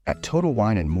At Total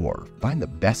Wine & More, find the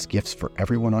best gifts for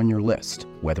everyone on your list,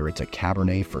 whether it's a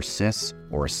Cabernet for Sis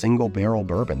or a single barrel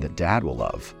bourbon that Dad will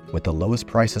love. With the lowest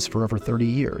prices for over 30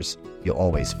 years, you'll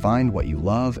always find what you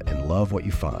love and love what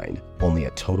you find. Only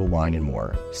at Total Wine &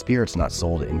 More. Spirits not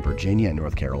sold in Virginia and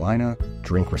North Carolina.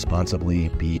 Drink responsibly.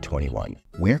 Be 21.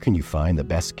 Where can you find the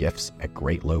best gifts at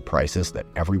great low prices that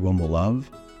everyone will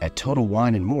love? At Total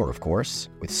Wine & More, of course.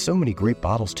 With so many great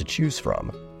bottles to choose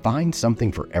from. Find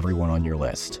something for everyone on your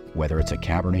list, whether it's a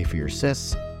Cabernet for your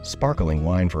sis, sparkling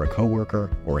wine for a coworker,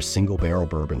 or a single barrel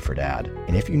bourbon for Dad.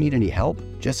 And if you need any help,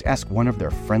 just ask one of their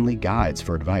friendly guides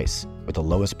for advice. With the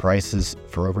lowest prices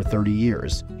for over 30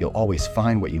 years, you'll always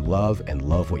find what you love and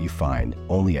love what you find.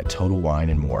 Only at Total Wine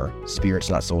 & More.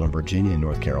 Spirits not sold in Virginia and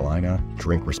North Carolina.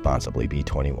 Drink responsibly. Be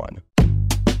 21.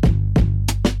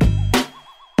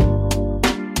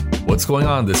 What's going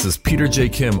on? This is Peter J.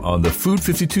 Kim on the Food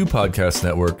 52 Podcast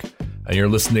Network, and you're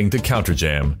listening to Counter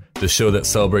Jam, the show that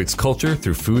celebrates culture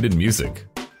through food and music.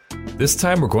 This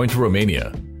time we're going to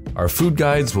Romania. Our food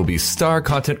guides will be star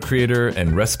content creator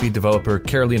and recipe developer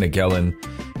Carolina Gellin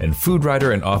and food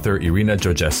writer and author Irina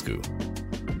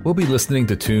Georgescu. We'll be listening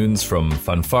to tunes from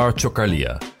Fanfar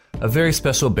Ciocărlia, a very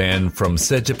special band from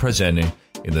Sege Prajene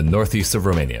in the northeast of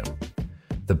Romania.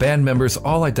 The band members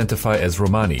all identify as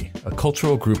Romani, a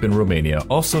cultural group in Romania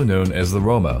also known as the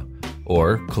Roma,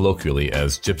 or colloquially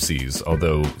as Gypsies,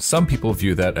 although some people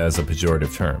view that as a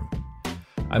pejorative term.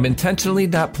 I'm intentionally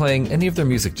not playing any of their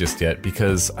music just yet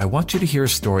because I want you to hear a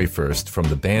story first from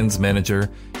the band's manager,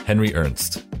 Henry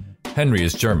Ernst. Henry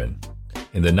is German.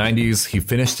 In the 90s, he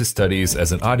finished his studies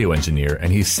as an audio engineer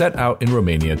and he set out in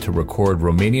Romania to record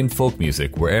Romanian folk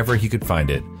music wherever he could find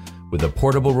it, with a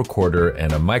portable recorder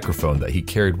and a microphone that he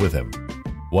carried with him.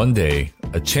 One day,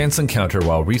 a chance encounter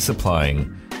while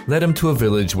resupplying led him to a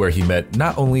village where he met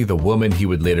not only the woman he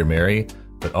would later marry,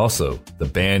 but also the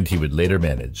band he would later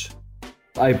manage.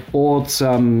 I bought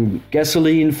some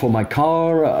gasoline for my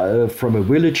car from a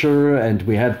villager, and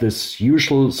we had this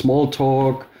usual small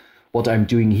talk, what I'm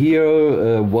doing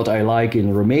here, what I like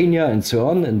in Romania, and so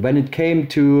on. And when it came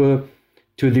to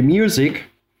the music,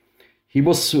 he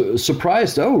was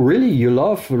surprised. Oh, really? You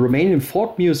love Romanian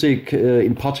folk music,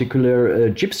 in particular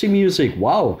gypsy music?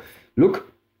 Wow.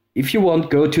 Look, if you want,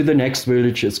 go to the next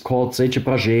village. It's called Sege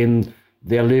Prajene.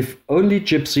 There live only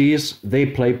gypsies. They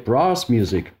play brass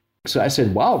music. So I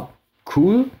said, wow,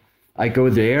 cool. I go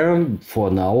there for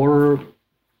an hour.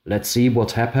 Let's see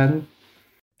what happened.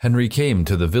 Henry came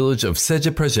to the village of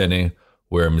Sege Prajene,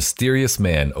 where a mysterious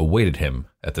man awaited him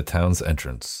at the town's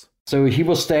entrance. So he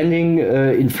was standing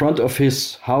in front of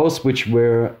his house, which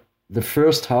were the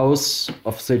first house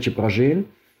of Sege Prajene.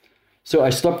 So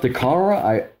I stopped the car.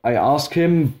 I asked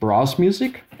him, brass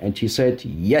music? And he said,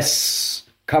 yes,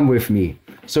 come with me.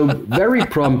 So very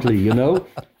promptly,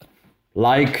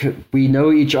 like we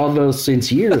know each other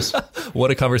since years.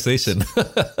 What a conversation.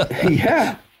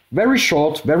 Yeah, very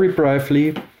short, very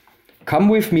briefly. Come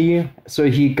with me. So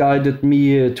he guided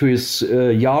me to his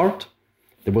yard.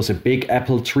 There was a big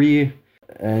apple tree,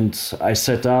 and I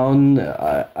sat down.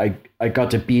 I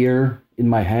got a beer in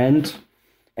my hand,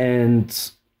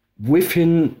 and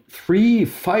within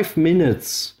 5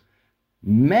 minutes,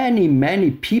 many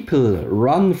people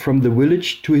run from the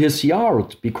village to his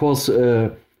yard because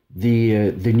the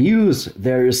news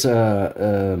there is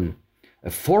a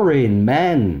foreign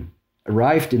man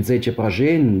arrived in Sege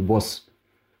Prajene was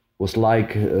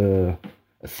like a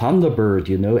thunderbird,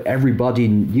 everybody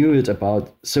knew it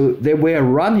about. So they were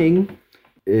running,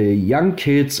 young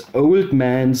kids, old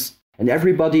men, and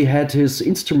everybody had his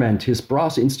instrument, his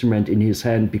brass instrument in his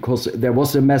hand, because there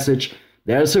was a message,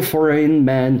 there's a foreign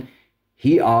man,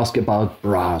 he asked about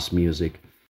brass music.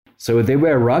 So they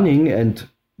were running and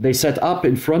they set up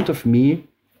in front of me,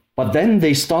 but then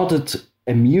they started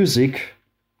a music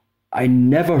I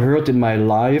never heard in my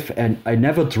life, and I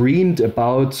never dreamed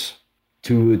about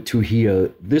to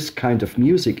hear this kind of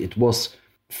music. It was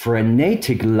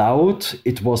frenetic loud,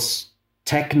 it was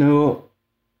techno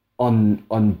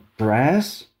on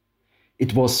brass,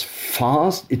 it was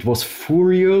fast, it was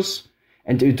furious,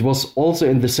 and it was also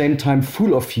in the same time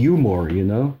full of humor,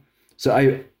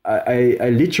 So I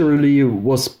literally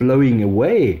was blowing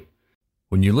away.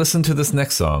 When you listen to this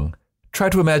next song, try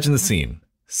to imagine the scene,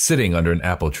 sitting under an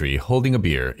apple tree holding a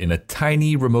beer in a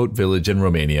tiny remote village in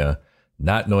Romania,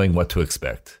 not knowing what to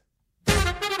expect.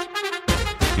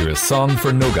 Here is Song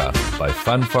for Noga by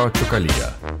Fanfar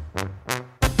Ciocărlia.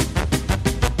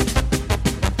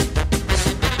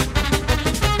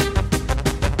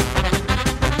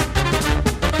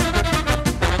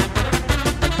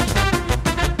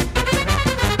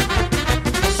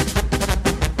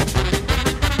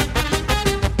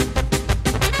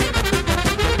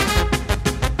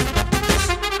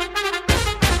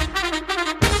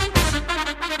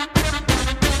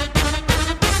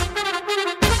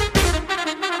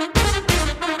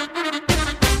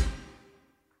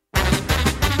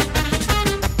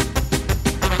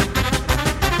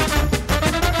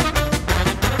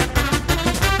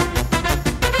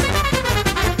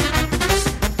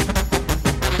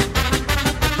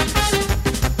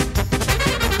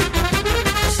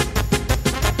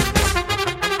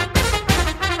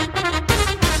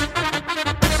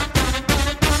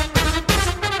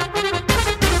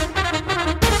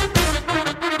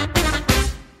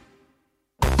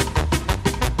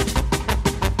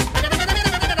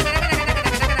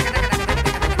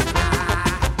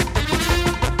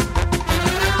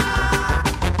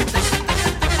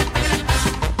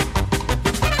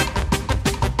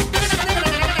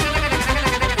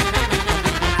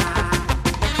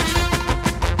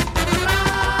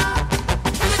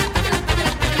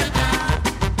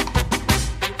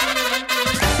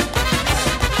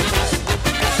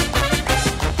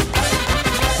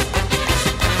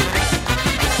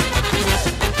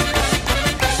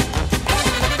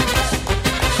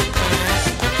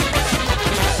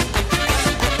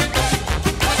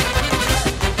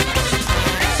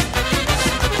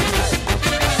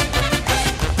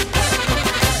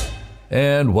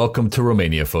 And welcome to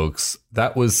Romania, folks.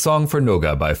 That was Song for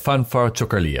Noga by Fanfar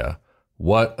Ciocărlia.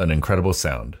 What an incredible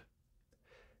sound.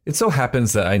 It so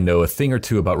happens that I know a thing or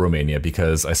two about Romania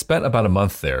because I spent about a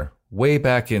month there, way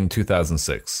back in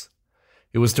 2006.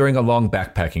 It was during a long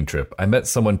backpacking trip. I met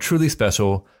someone truly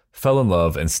special, fell in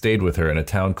love, and stayed with her in a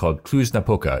town called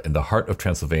Cluj-Napoca in the heart of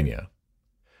Transylvania.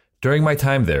 During my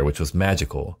time there, which was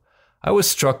magical, I was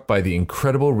struck by the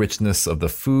incredible richness of the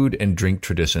food and drink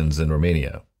traditions in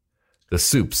Romania. The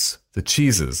soups, the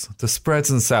cheeses, the spreads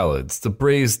and salads, the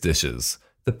braised dishes,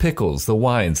 the pickles, the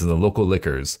wines, and the local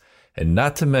liquors, and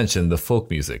not to mention the folk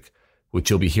music, which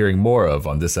you'll be hearing more of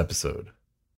on this episode.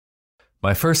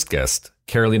 My first guest,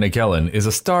 Carolina Gellin, is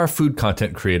a star food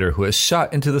content creator who has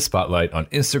shot into the spotlight on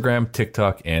Instagram,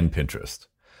 TikTok, and Pinterest.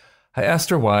 I asked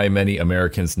her why many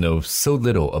Americans know so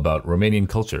little about Romanian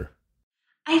culture.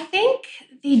 I think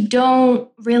they don't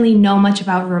really know much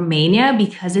about Romania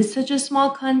because it's such a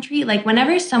small country. Like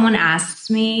whenever someone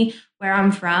asks me where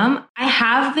I'm from, I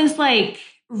have this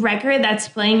record that's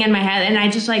playing in my head and I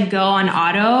just go on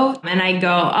auto and I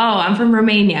go, oh, I'm from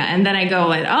Romania. And then I go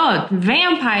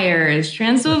vampires,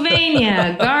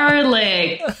 Transylvania,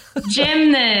 garlic,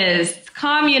 gymnasts,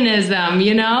 communism,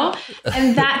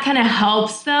 and that kind of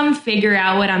helps them figure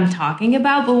out what I'm talking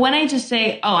about. But when I just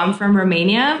say, oh, I'm from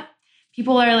Romania,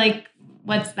 people are like,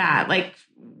 what's that?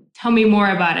 Tell me more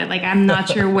about it. I'm not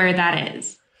sure where that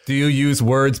is. Do you use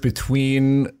words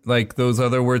between those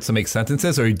other words to make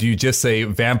sentences, or do you just say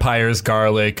vampires,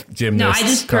 garlic, gymnasts? No, I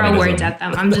just throw words at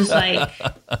them. I'm just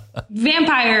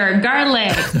vampire,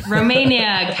 garlic,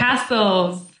 Romania,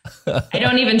 castles. I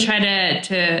don't even try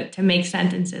to make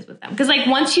sentences with them. Because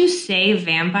once you say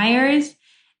vampires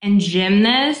and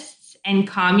gymnasts and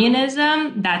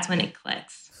communism, that's when it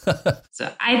clicks. So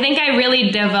I think I really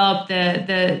developed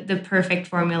the perfect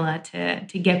formula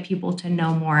to get people to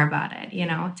know more about it,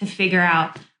 to figure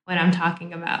out what I'm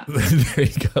talking about. There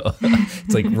you go.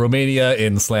 It's like Romania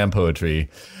in slam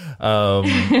poetry. What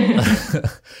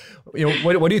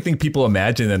do you think people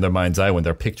imagine in their mind's eye when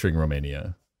they're picturing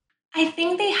Romania? I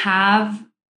think they have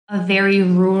a very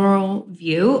rural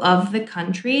view of the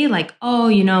country. They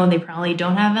probably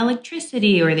don't have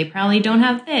electricity or they probably don't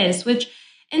have this, which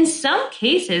in some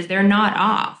cases, they're not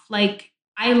off.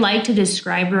 I like to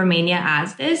describe Romania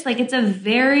as this. It's a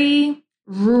very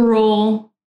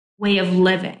rural way of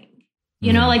living.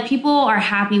 People are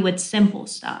happy with simple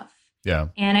stuff. Yeah.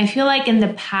 And I feel in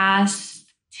the past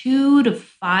 2 to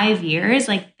 5 years,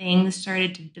 things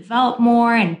started to develop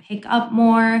more and pick up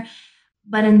more.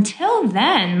 But until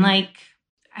then, I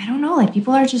don't know,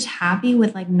 people are just happy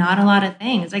with not a lot of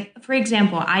things. For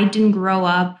example, I didn't grow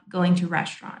up going to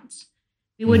restaurants.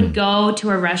 We would go to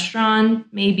a restaurant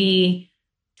maybe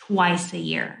twice a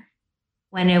year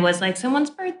when it was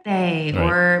someone's birthday,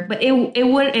 right. But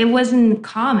it wasn't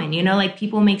common,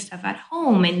 people make stuff at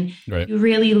home and right. You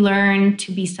really learn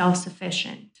to be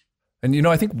self-sufficient. And,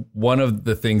 I think one of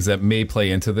the things that may play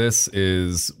into this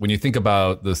is when you think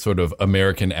about the sort of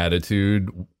American attitude,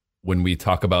 when we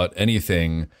talk about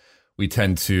anything, we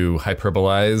tend to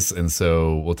hyperbolize. And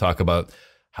so we'll talk about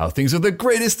how things are the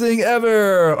greatest thing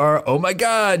ever, or, oh my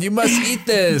God, you must eat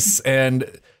this. And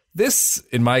this,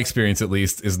 in my experience at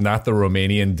least, is not the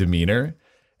Romanian demeanor.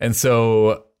 And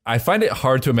so I find it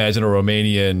hard to imagine a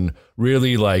Romanian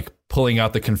really pulling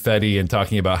out the confetti and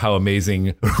talking about how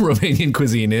amazing Romanian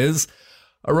cuisine is.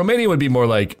 A Romanian would be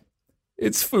more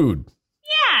it's food.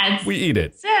 Yeah. We eat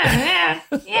it. Yeah.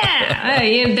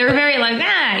 They're very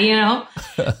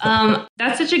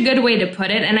that's such a good way to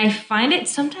put it. And I find it,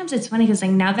 sometimes it's funny because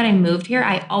now that I moved here,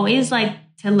 I always like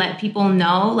to let people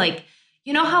know,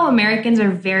 how Americans are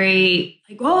very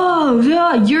oh,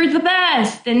 yeah, you're the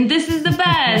best. And this is the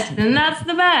best. And that's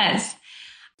the best.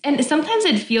 And sometimes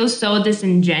it feels so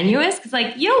disingenuous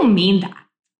because you don't mean that.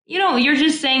 You're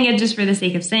just saying it just for the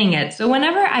sake of saying it. So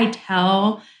whenever I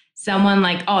tell someone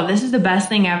oh, this is the best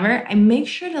thing ever, I make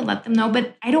sure to let them know,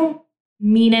 but I don't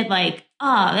mean it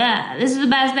oh, yeah, this is the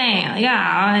best thing.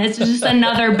 It's just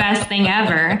another best thing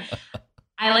ever.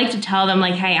 I like to tell them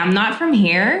hey, I'm not from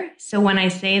here. So when I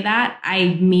say that,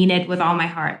 I mean it with all my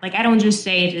heart. I don't just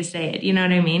say it to say it. You know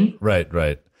what I mean? Right,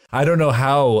 right. I don't know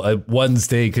how one's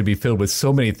day could be filled with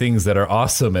so many things that are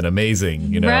awesome and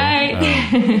amazing,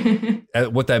 Right.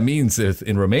 What that means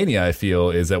in Romania, I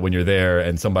feel, is that when you're there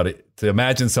and to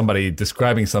imagine somebody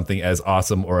describing something as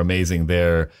awesome or amazing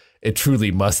there, it truly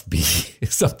must be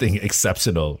something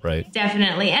exceptional, right?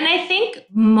 Definitely. And I think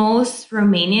most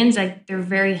Romanians, they're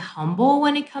very humble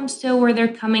when it comes to where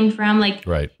they're coming from.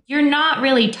 Right. You're not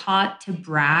really taught to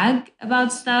brag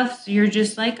about stuff. So you're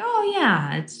just oh,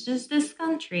 yeah, it's just this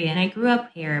country and I grew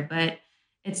up here. But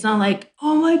It's not like,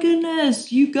 oh my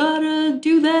goodness, you gotta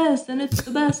do this and it's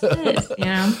the best this, you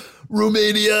know?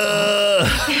 Romania!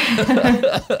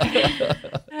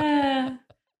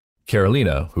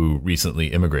 Carolina, who recently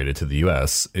immigrated to the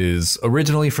U.S., is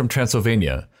originally from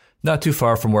Transylvania, not too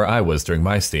far from where I was during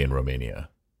my stay in Romania.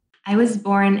 I was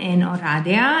born in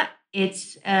Oradea.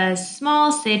 It's a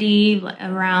small city,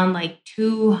 around like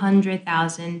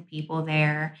 200,000 people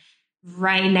there,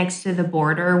 right next to the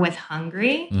border with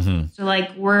Hungary. Mm-hmm. So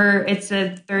like it's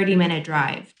a 30-minute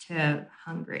drive to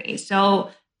Hungary. So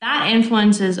that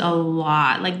influences a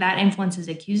lot. Like that influences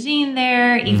the cuisine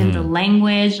there, even the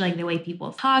language, like the way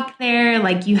people talk there.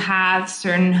 Like you have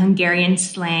certain Hungarian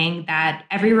slang that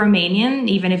every Romanian,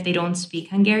 even if they don't speak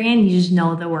Hungarian, you just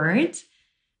know the words.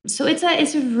 So it's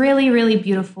a really, really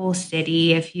beautiful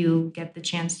city if you get the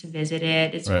chance to visit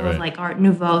it. It's full of like Art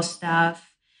Nouveau stuff.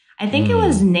 I think it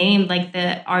was named like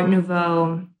the Art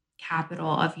Nouveau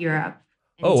capital of Europe.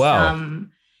 Oh, wow.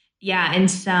 In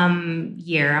some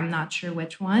year. I'm not sure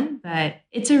which one, but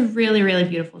it's a really, really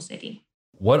beautiful city.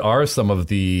 What are some of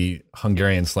the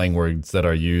Hungarian slang words that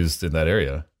are used in that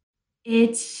area?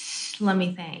 Let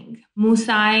me think.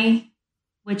 Musai,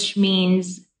 which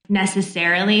means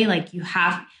necessarily, like you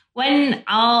have,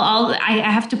 I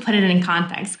have to put it in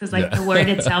context because like the word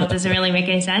itself doesn't really make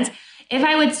any sense. If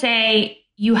I would say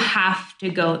you have to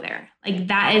go there, like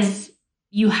that is,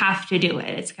 you have to do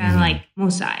it. It's kind of like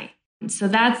musai. So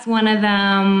that's one of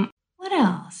them. What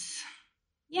else?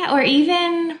 Yeah, or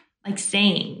even like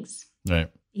sayings. Right.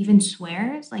 Even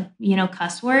swears, like,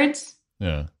 cuss words.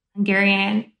 Yeah.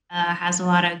 Hungarian has a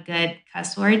lot of good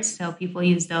cuss words, so people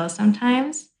use those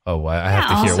sometimes. Oh, wow. I have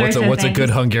to hear. What's a good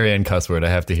Hungarian cuss word? I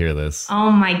have to hear this.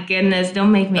 Oh my goodness,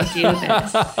 don't make me do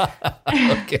this.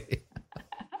 Okay.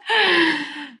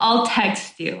 I'll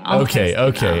text you. Okay.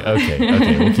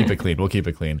 We'll keep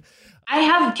it clean.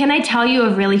 Can I tell you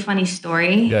a really funny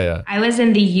story? Yeah. I was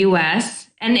in the US,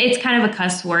 and it's kind of a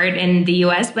cuss word in the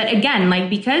US, but again, like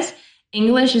because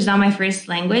English is not my first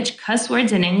language, cuss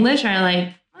words in English are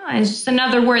like, it's just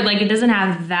another word. Like it doesn't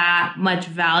have that much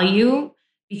value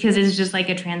because it's just like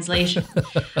a translation.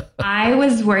 I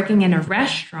was working in a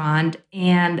restaurant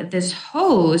and this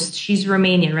host, she's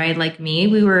Romanian, right? Like me,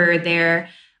 we were there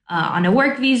on a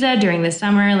work visa during the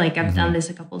summer. Like I've done this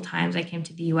a couple of times. I came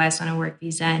to the US on a work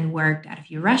visa and worked at a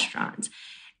few restaurants.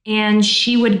 And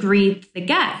she would greet the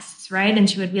guests, right? And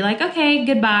she would be like, okay,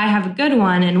 goodbye, have a good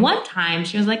one. And one time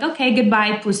she was like, okay,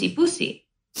 goodbye, pussy, pussy.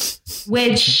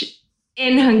 Which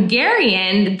in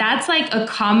Hungarian, that's like a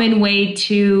common way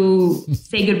to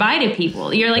say goodbye to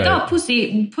people. You're like, oh,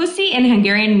 pussy. Pussy in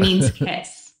Hungarian means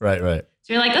kiss. Right.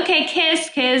 So you're like, okay, kiss,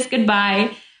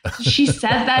 goodbye. She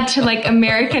said that to like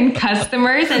American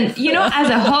customers. And, as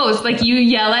a host, like you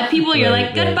yell at people, you're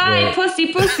like, goodbye,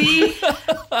 pussy.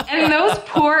 And those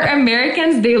poor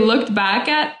Americans, they looked back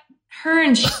at her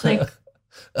and she's like,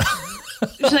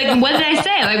 what did I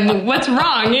say? Like, what's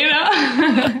wrong?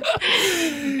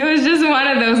 It was just one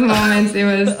of those moments.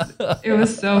 It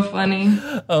was so funny.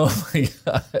 Oh my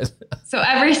God. So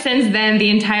ever since then, the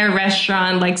entire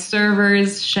restaurant, like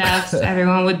servers, chefs,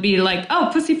 everyone would be like,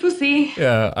 oh, pussy.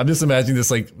 Yeah. I'm just imagining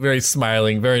this like very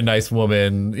smiling, very nice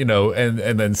woman,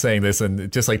 and then saying this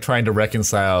and just like trying to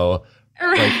reconcile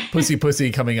like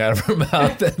pussy coming out of her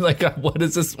mouth. And like, what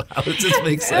is this? How does this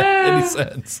make any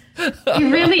sense?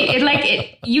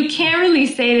 You can't really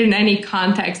say it in any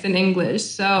context in English.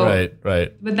 So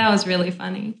right. But that was really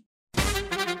funny.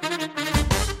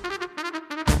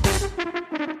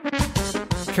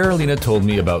 Carolina told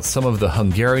me about some of the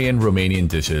Hungarian-Romanian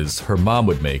dishes her mom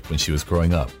would make when she was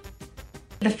growing up.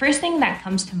 The first thing that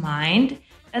comes to mind,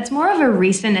 that's more of a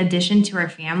recent addition to our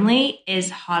family,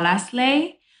 is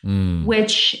halászlé,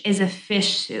 which is a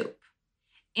fish soup.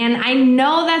 And I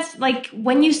know that's like,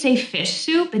 when you say fish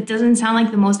soup, it doesn't sound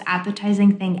like the most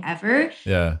appetizing thing ever.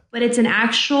 Yeah. But it's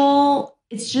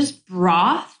just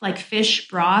broth, like fish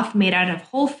broth made out of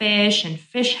whole fish and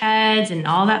fish heads and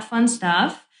all that fun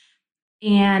stuff.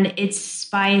 And it's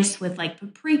spiced with like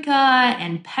paprika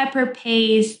and pepper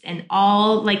paste and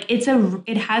all, like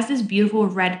it has this beautiful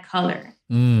red color.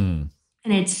 And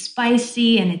it's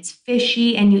spicy and it's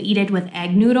fishy and you eat it with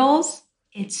egg noodles.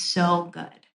 It's so good.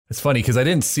 It's funny because I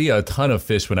didn't see a ton of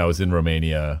fish when I was in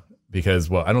Romania because,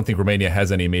 well, I don't think Romania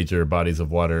has any major bodies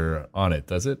of water on it,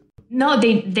 does it? No,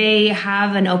 they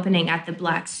have an opening at the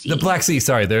Black Sea. The Black Sea,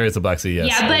 sorry, there is a Black Sea, yes.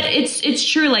 Yeah, but it's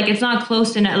true, like it's not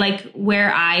close enough. Like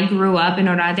where I grew up in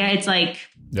Oradea, it's like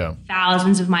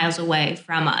thousands of miles away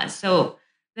from us. So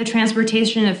the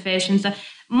transportation of fish and stuff,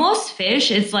 most fish,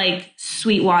 it's like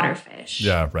sweetwater fish.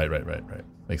 Yeah, right.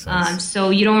 Makes sense. So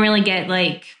you don't really get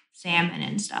like salmon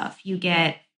and stuff. You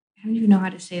get I don't even know how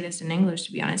to say this in English,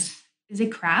 to be honest. Is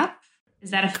it crap?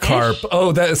 Is that a fish? Carp.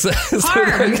 Oh, that's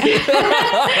Carp.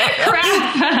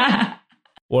 Crap.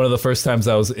 One of the first times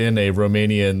I was in a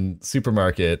Romanian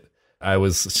supermarket, I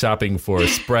was shopping for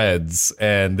spreads,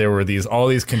 and there were all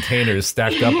these containers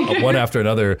stacked up one after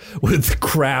another with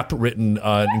crap written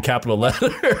in capital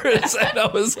letters. And I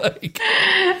was like,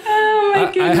 Oh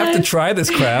my goodness. I have to try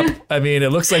this crap. I mean, it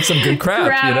looks like some good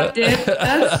crap, you know? Dude.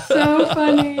 That's so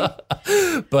funny.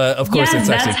 But of course, Yes, it's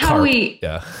that's actually how carp. we-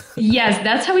 Yeah. Yes,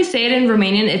 that's how we say it in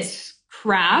Romanian. It's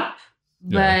crap.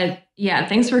 Yeah. But yeah,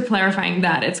 thanks for clarifying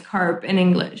that. It's carp in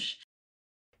English.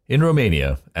 In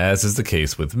Romania, as is the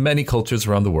case with many cultures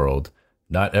around the world,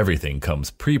 not everything comes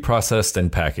pre-processed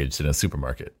and packaged in a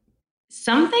supermarket.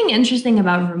 Something interesting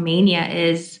about Romania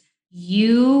is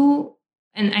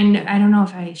and I don't know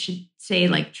if I should say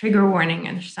like trigger warning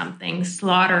or something,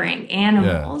 slaughtering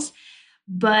animals,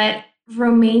 but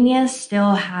Romania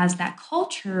still has that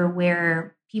culture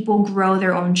where people grow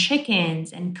their own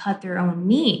chickens and cut their own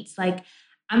meats. Like,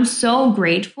 I'm so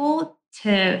grateful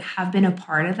to have been a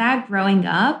part of that growing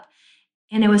up.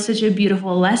 And it was such a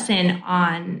beautiful lesson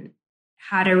on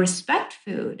how to respect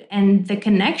food and the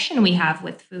connection we have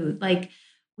with food. Like,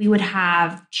 we would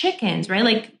have chickens, right?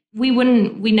 Like, we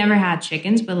never had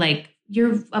chickens, but like,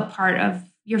 you're a part of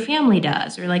your family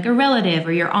does, or like a relative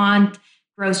or your aunt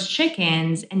grows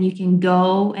chickens and you can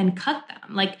go and cut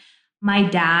them. Like, my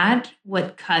dad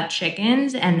would cut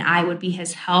chickens and I would be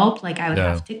his help. Like, I would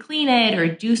have to clean it or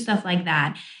do stuff like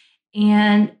that.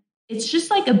 And it's just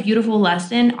like a beautiful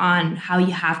lesson on how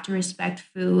you have to respect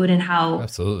food and how,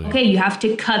 Absolutely. okay, you have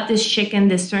to cut this chicken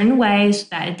this certain way so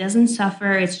that it doesn't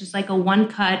suffer. It's just like a one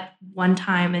cut, one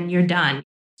time, and you're done.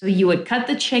 So you would cut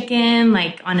the chicken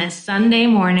like on a Sunday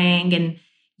morning, and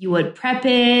you would prep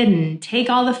it and take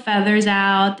all the feathers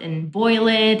out and boil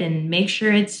it and make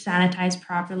sure it's sanitized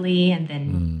properly, and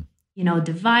then,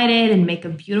 divide it and make a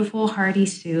beautiful hearty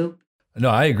soup. No,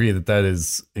 I agree that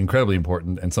is incredibly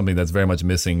important and something that's very much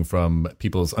missing from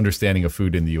people's understanding of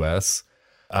food in the U.S.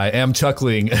 I am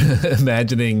chuckling,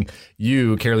 imagining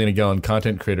you, Carolina Gellin,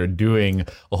 content creator, doing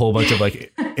a whole bunch of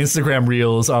like Instagram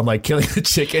reels on like killing the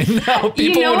chicken. How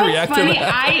people would react to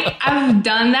that. I've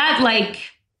done that like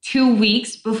 2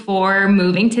 weeks before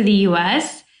moving to the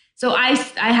U.S. So I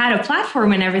had a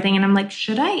platform and everything, and I'm like,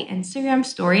 should I Instagram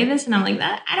story this? And I'm like,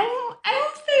 I don't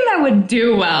think that would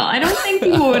do well. I don't think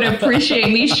people would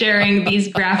appreciate me sharing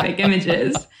these graphic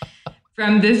images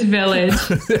from this village.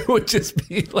 There would just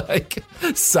be like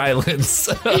silence.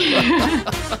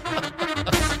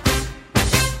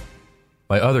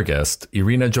 My other guest,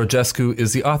 Irina Georgescu,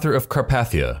 is the author of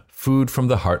Carpathia, Food from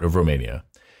the Heart of Romania.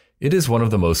 It is one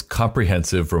of the most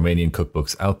comprehensive Romanian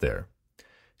cookbooks out there.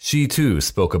 She too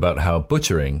spoke about how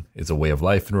butchering is a way of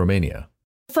life in Romania.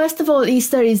 First of all,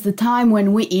 Easter is the time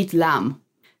when we eat lamb.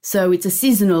 So it's a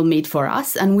seasonal meat for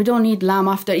us, and we don't eat lamb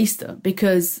after Easter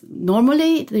because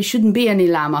normally there shouldn't be any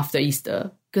lamb after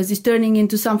Easter because it's turning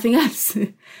into something else,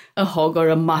 a hog or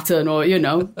a mutton or,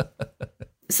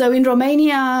 So in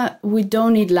Romania, we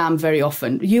don't eat lamb very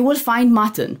often. You will find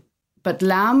mutton, but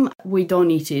lamb, we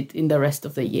don't eat it in the rest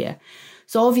of the year.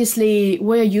 So obviously,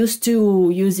 we're used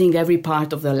to using every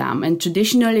part of the lamb. And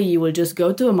traditionally, you will just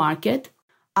go to a market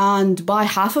and buy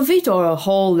half of it or a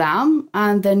whole lamb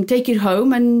and then take it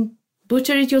home and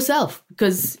butcher it yourself.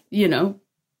 Because,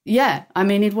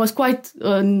 it was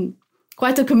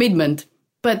quite a commitment.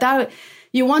 But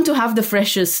you want to have the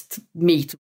freshest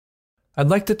meat. I'd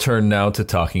like to turn now to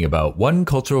talking about one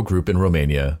cultural group in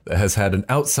Romania that has had an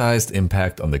outsized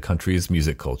impact on the country's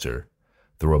music culture,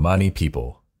 the Romani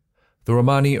people. The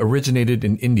Romani originated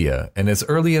in India, and as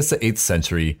early as the 8th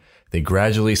century, they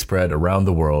gradually spread around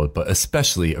the world, but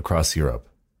especially across Europe.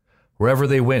 Wherever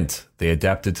they went, they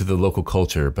adapted to the local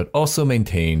culture, but also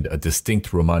maintained a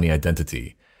distinct Romani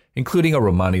identity, including a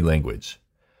Romani language.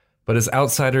 But as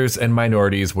outsiders and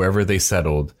minorities wherever they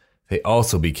settled, they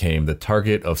also became the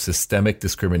target of systemic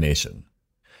discrimination.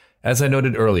 As I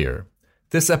noted earlier,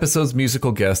 this episode's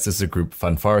musical guest is the group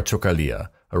Fanfara Ciocalia,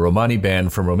 a Romani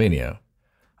band from Romania.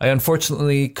 I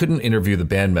unfortunately couldn't interview the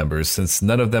band members since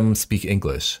none of them speak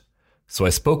English. So I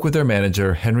spoke with their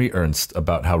manager, Henry Ernst,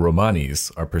 about how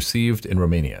Romanis are perceived in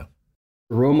Romania.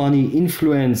 Romani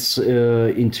influence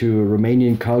into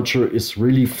Romanian culture is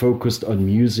really focused on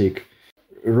music.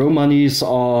 Romanis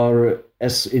are,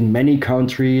 as in many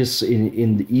countries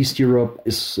in East Europe,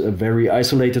 is a very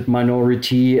isolated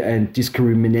minority, and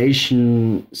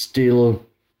discrimination still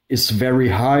is very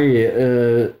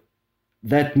high.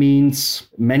 That means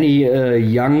many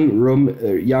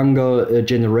younger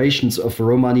generations of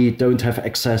Romani don't have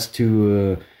access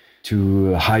to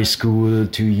to high school,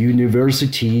 to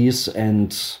universities,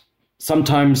 and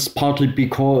sometimes partly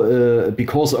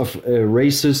because of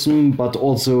racism, but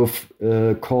also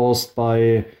caused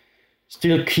by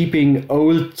still keeping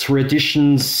old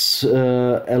traditions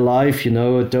alive.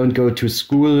 Don't go to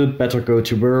school, better go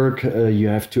to work, you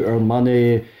have to earn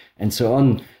money, and so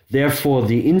on. Therefore,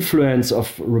 the influence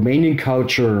of Romanian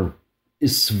culture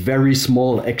is very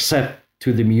small, except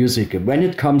to the music. When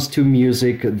it comes to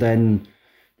music, then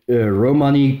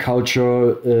Romani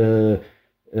culture,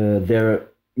 their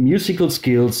musical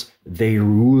skills, they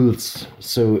rules.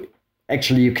 So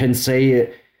actually you can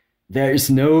say there is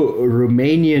no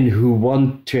Romanian who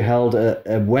want to hold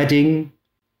a wedding.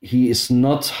 He is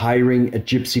not hiring a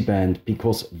gypsy band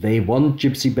because they want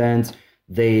gypsy bands.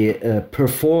 They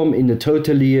perform in a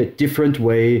totally different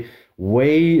way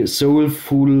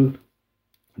soulful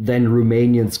than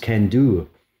Romanians can do.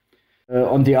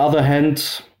 On the other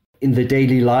hand, in the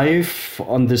daily life,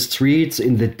 on the streets,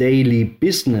 in the daily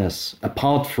business,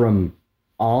 apart from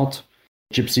art,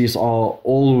 gypsies are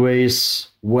always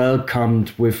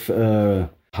welcomed with,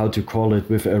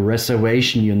 with a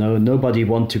reservation, Nobody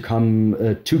want to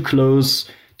come too close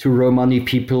to Romani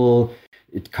people.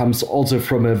 It comes also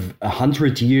from a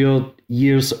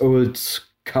 100-years old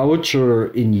culture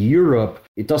in Europe.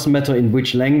 It doesn't matter in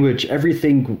which language.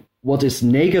 Everything what is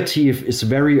negative is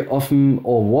very often,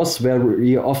 or was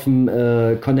very often,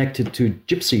 connected to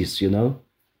gypsies,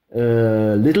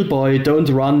 Little boy, don't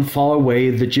run far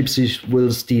away, the gypsies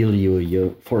will steal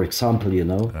you, for example,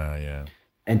 Yeah.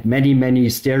 And many, many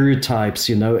stereotypes,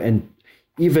 and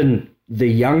even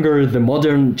the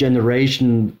modern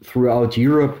generation throughout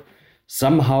Europe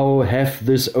somehow have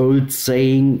this old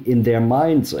saying in their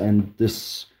minds, and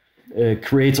this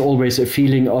creates always a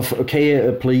feeling of,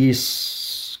 okay,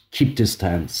 please keep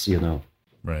distance,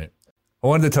 Right. I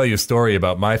wanted to tell you a story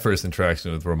about my first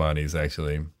interaction with Romanis,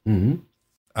 actually. Mm-hmm.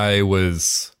 I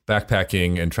was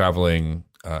backpacking and traveling,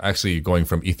 actually going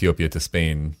from Ethiopia to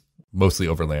Spain, mostly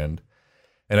overland.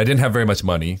 And I didn't have very much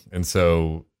money. And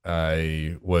so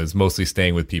I was mostly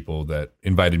staying with people that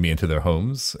invited me into their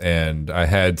homes. And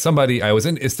I was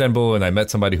in Istanbul and I met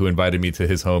somebody who invited me to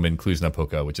his home in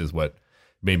Cluj-Napoca, which is what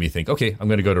made me think, okay, I'm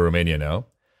going to go to Romania now.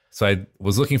 So I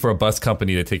was looking for a bus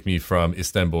company to take me from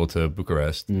Istanbul to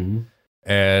Bucharest. Mm-hmm.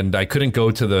 And I couldn't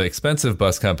go to the expensive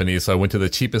bus company, so I went to the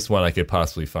cheapest one I could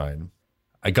possibly find.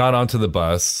 I got onto the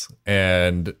bus,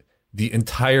 and the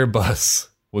entire bus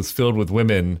was filled with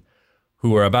women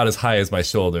who were about as high as my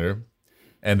shoulder,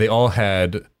 and they all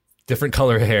had different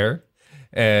color hair.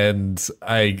 And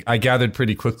I gathered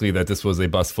pretty quickly that this was a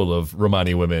bus full of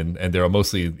Romani women, and they were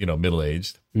mostly,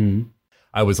 middle-aged. Mm-hmm.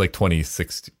 I was like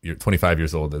 25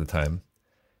 years old at the time.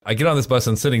 I get on this bus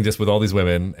and sitting just with all these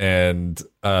women, and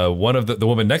one of the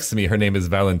woman next to me, her name is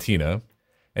Valentina,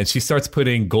 and she starts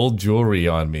putting gold jewelry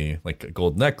on me, like a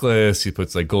gold necklace. She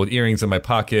puts like gold earrings in my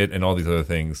pocket and all these other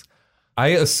things. I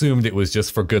assumed it was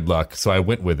just for good luck, so I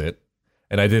went with it,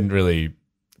 and I didn't really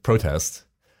protest.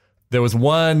 There was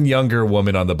one younger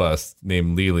woman on the bus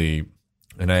named Lily,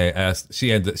 and I asked,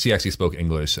 she actually spoke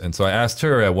English, and so I asked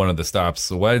her at one of the stops,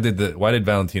 so why did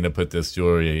Valentina put this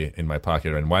jewelry in my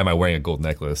pocket, and why am I wearing a gold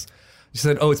necklace? She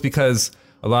said, oh, it's because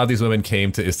a lot of these women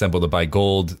came to Istanbul to buy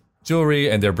gold jewelry,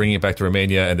 and they're bringing it back to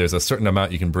Romania, and there's a certain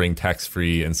amount you can bring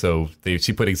tax-free, and so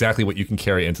she put exactly what you can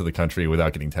carry into the country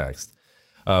without getting taxed.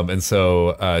 And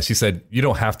so she said, you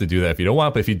don't have to do that if you don't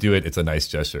want, but if you do it, it's a nice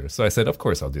gesture. So I said, of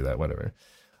course I'll do that, whatever.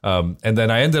 And then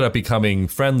I ended up becoming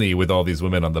friendly with all these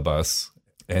women on the bus.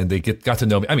 And they got to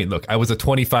know me. I mean, look, I was a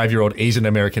 25-year-old Asian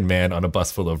American man on a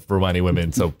bus full of Romani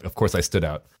women. So, of course, I stood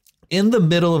out. In the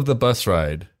middle of the bus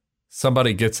ride,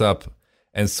 somebody gets up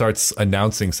and starts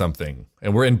announcing something.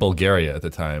 And we're in Bulgaria at the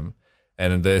time.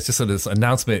 And it's just this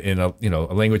announcement in a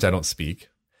language I don't speak.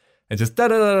 And just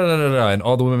da-da-da-da-da-da. And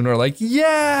all the women are like,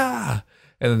 yeah.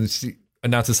 And then she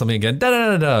announces something again,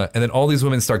 da-da-da-da. And then all these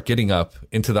women start getting up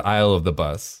into the aisle of the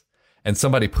bus. And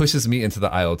somebody pushes me into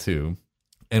the aisle too.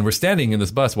 And we're standing in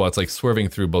this bus while it's like swerving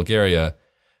through Bulgaria.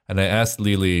 And I asked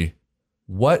Lily,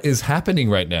 what is happening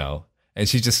right now? And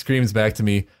she just screams back to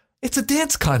me, it's a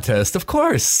dance contest, of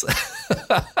course.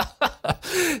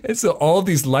 And so all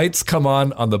these lights come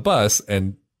on the bus.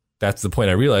 And that's the point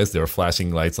I realized there were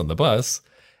flashing lights on the bus.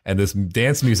 And this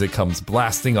dance music comes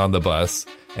blasting on the bus.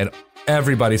 And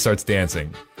everybody starts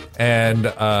dancing. And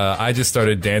I just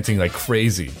started dancing like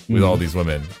crazy with all these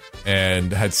women.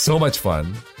 And had so much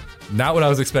fun. Not what I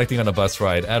was expecting on a bus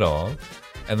ride at all.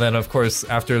 And then, of course,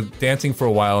 after dancing for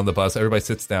a while on the bus, everybody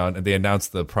sits down and they announce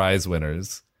the prize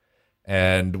winners.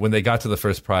 And when they got to the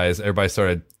first prize, everybody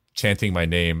started chanting my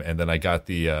name. And then I got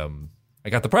the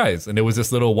prize. And it was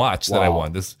this little watch that I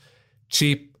won.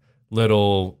 cheap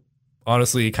little,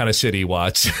 honestly, kind of shitty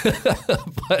watch,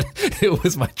 but it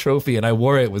was my trophy and I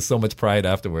wore it with so much pride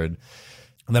afterward.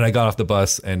 And then I got off the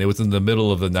bus and it was in the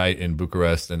middle of the night in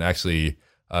Bucharest. And actually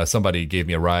somebody gave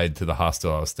me a ride to the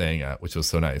hostel I was staying at, which was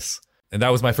so nice. And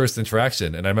that was my first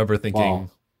interaction. And I remember thinking, wow,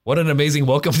 what an amazing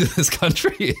welcome to this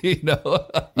country, you know?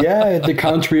 Yeah, the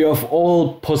country of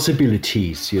all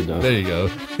possibilities, you know. There you go.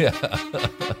 Yeah.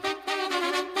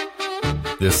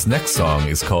 This next song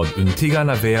is called Untiga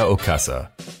Navea o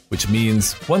Casa, which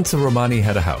means once a Romani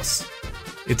had a house.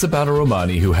 It's about a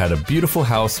Romani who had a beautiful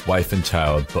house, wife, and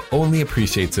child, but only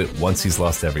appreciates it once he's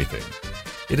lost everything.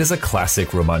 It is a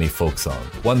classic Romani folk song,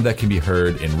 one that can be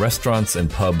heard in restaurants and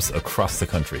pubs across the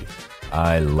country.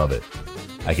 I love it.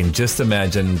 I can just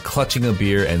imagine clutching a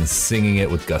beer and singing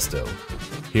it with gusto.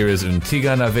 Here is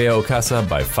Untiga Navea o Casa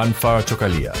by Fanfar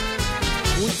Ciocalia.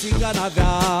 Untiga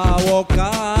n-avea o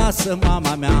casă,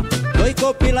 mama mea, doi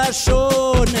copilași și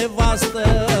o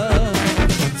nevastă.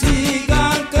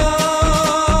 Țigancă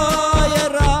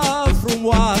era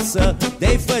frumoasă,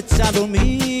 de-i făcea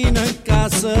lumină în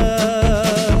casă.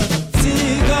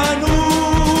 Țiganul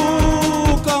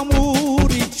ca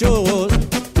muricios,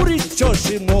 muricios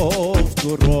și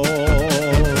mofturos.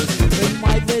 Când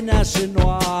mai venea și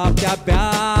noaptea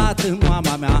beată,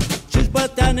 mama mea, și-și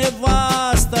bătea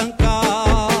nevastă în cap.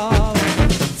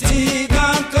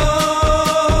 Țigancă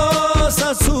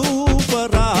s-a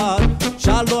supărat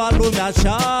și-a luat lumea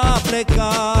și-a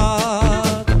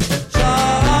plecat. Și-a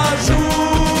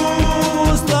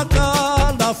ajuns la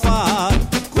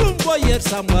calafat, cum boier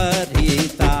s-a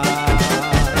măritat.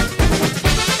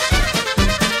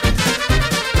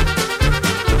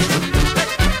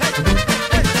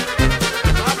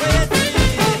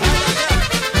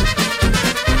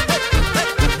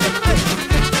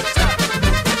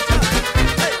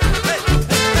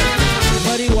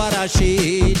 Și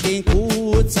din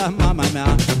cuța, mama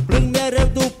mea, plâng mereu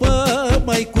după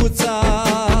măicuța.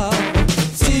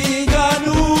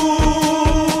 Țiganul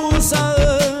s-a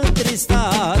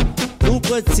întristat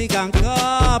după țiganca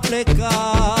a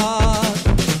plecat.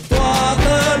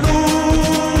 Toată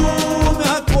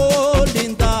lumea a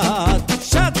colindat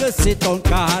și-a găsit-o în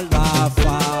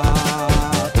calafat.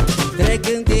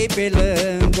 Trecând ei pe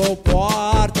lângă o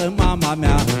poartă, mama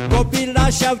mea,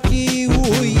 copilași au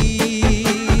chiuit.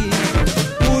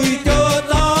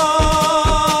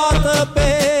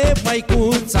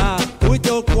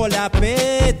 Uite-o colea pe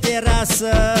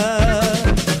terasă,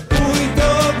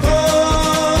 uite-o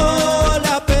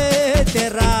colea pe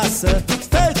terasă,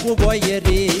 stă cu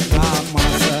boierii la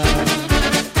masă.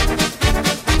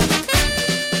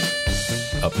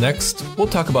 Up next, we'll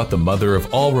talk about the mother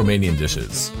of all Romanian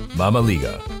dishes, Mama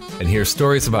Liga, and hear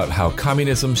stories about how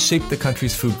communism shaped the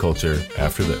country's food culture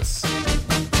after this.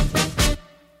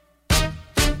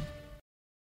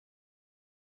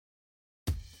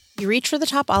 You reach for the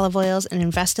top olive oils and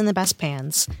invest in the best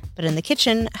pans. But in the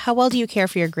kitchen, how well do you care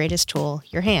for your greatest tool,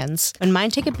 your hands? When mine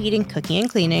take a beating cooking and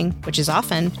cleaning, which is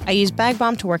often, I use Bag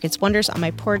Balm to work its wonders on my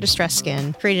poor, distressed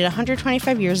skin. Created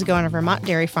 125 years ago on a Vermont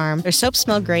dairy farm, their soaps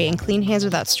smell great and clean hands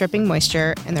without stripping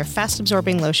moisture, and their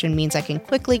fast-absorbing lotion means I can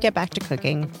quickly get back to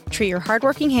cooking. Treat your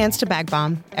hardworking hands to Bag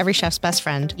Balm, every chef's best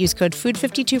friend. Use code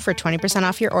FOOD52 for 20%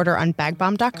 off your order on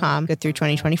bagbalm.com, good through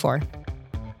 2024.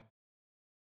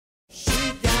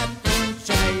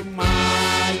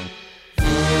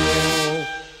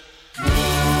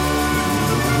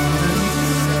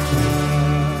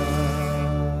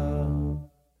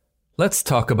 Let's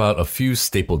talk about a few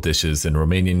staple dishes in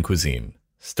Romanian cuisine,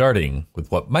 starting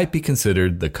with what might be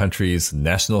considered the country's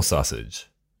national sausage.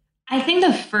 I think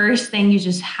the first thing you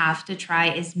just have to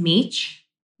try is mici,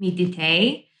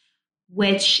 mititei,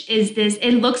 which is this,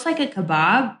 it looks like a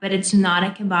kebab, but it's not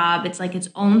a kebab. It's like its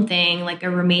own thing, like a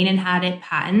Romanian had it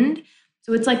patented.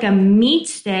 So it's like a meat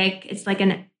stick. It's like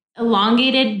an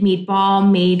elongated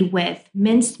meatball made with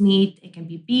minced meat. It can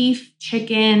be beef,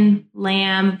 chicken,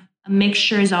 lamb. A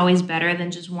mixture is always better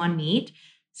than just one meat.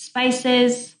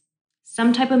 Spices,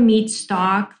 some type of meat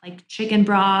stock, like chicken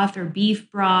broth or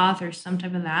beef broth or some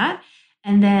type of that,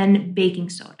 and then baking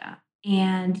soda.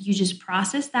 And you just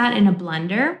process that in a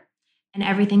blender and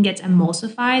everything gets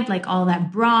emulsified, like all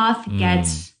that broth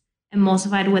gets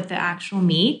emulsified with the actual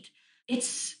meat.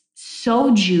 It's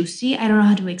so juicy. I don't know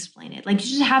how to explain it. Like,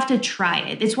 you just have to try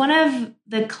it. It's one of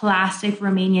the classic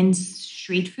Romanian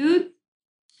street food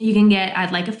you can get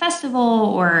at like a festival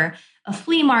or a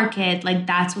flea market. Like,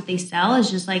 that's what they sell.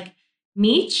 It's just like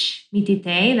mici,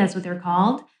 mititei, that's what they're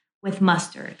called, with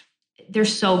mustard. They're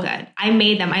so good. I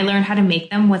made them. I learned how to make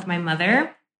them with my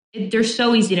mother. They're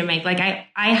so easy to make. Like,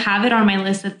 I have it on my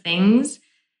list of things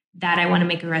that I want to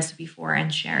make a recipe for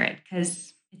and share it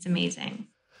because it's amazing.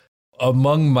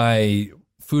 Among my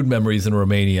food memories in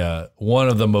Romania, one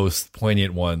of the most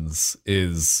poignant ones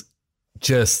is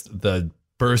just the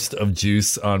burst of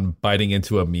juice on biting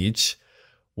into a mici,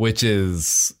 which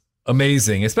is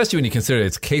amazing, especially when you consider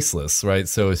it's caseless, right?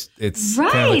 So it's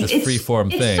right. kind of like this free-form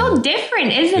thing. It's so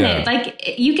different, isn't it?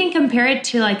 Like you can compare it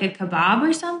to like a kebab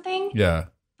or something. Yeah.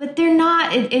 But they're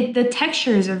not, the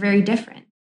textures are very different.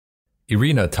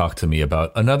 Irina talked to me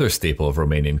about another staple of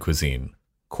Romanian cuisine,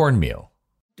 cornmeal.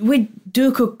 We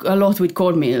do cook a lot with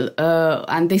cornmeal,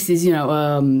 and this is,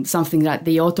 something that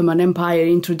the Ottoman Empire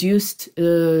introduced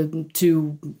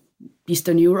to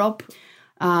Eastern Europe.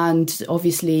 And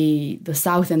obviously the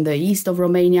south and the east of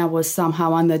Romania was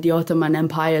somehow under the Ottoman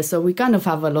Empire. So we kind of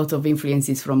have a lot of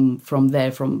influences from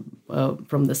there, from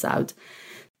the south.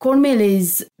 Cornmeal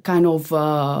is kind of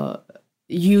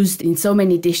used in so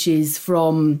many dishes,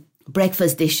 from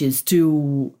breakfast dishes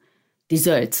to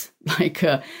desserts. Like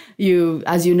you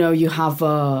have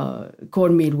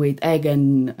cornmeal with egg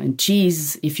and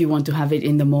cheese if you want to have it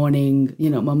in the morning.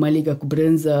 Mămăligă cu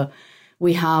brânză.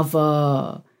 We have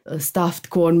stuffed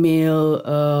cornmeal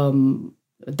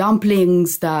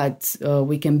dumplings that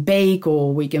we can bake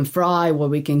or we can fry or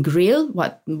we can grill.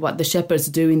 What the shepherds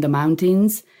do in the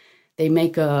mountains. They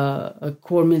make a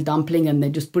cornmeal dumpling and they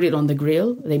just put it on the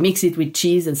grill. They mix it with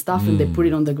cheese and stuff and they put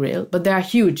it on the grill. But they are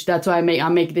huge. That's why I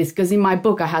make this, because in my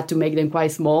book I had to make them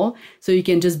quite small, so you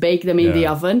can just bake them in the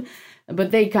oven.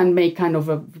 But they can make kind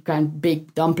of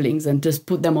big dumplings and just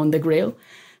put them on the grill.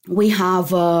 We have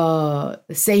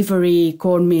savory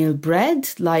cornmeal bread,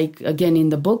 like again in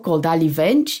the book, called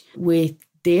alivenci, with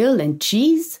dill and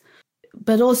cheese.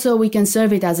 But also we can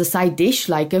serve it as a side dish,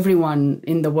 like everyone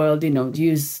in the world,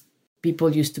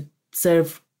 people used to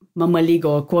serve mămăligă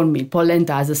or cornmeal,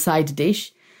 polenta, as a side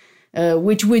dish,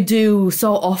 which we do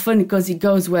so often because it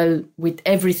goes well with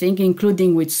everything,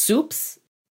 including with soups.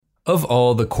 Of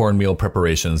all the cornmeal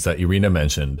preparations that Irina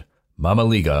mentioned,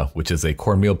 mămăligă, which is a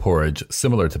cornmeal porridge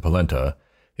similar to polenta,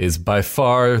 is by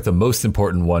far the most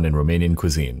important one in Romanian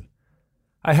cuisine.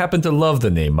 I happen to love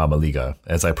the name mămăligă,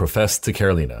 as I profess to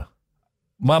Carolina.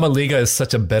 Mămăligă is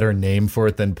such a better name for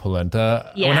it than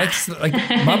polenta. Yeah. When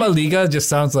mămăligă just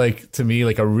sounds like, to me,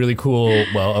 like a really cool,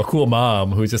 a cool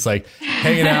mom who's just like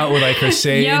hanging out with like her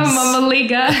shades. Yeah,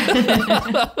 mămăligă.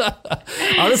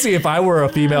 Honestly, if I were a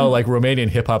female like Romanian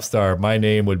hip hop star, my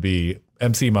name would be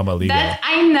MC Mămăligă.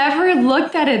 I never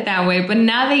looked at it that way, but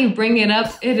now that you bring it up,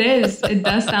 it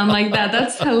does sound like that.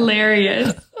 That's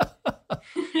hilarious.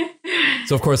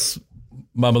 So of course,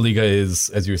 mămăligă is,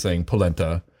 as you were saying,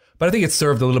 polenta. But I think it's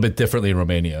served a little bit differently in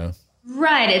Romania.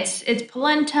 Right. It's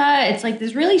polenta. It's like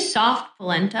this really soft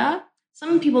polenta.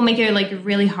 Some people make it like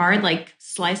really hard, like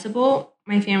sliceable.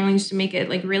 My family used to make it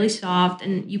like really soft,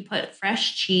 and you put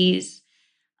fresh cheese,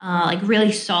 like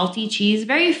really salty cheese,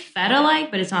 very feta-like,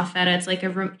 but it's not feta. It's like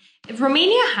if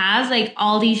Romania has like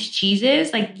all these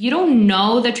cheeses, like you don't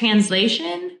know the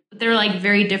translation, but they're like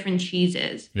very different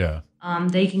cheeses. Yeah.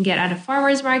 They can get at a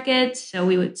farmer's market. So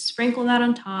we would sprinkle that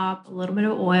on top, a little bit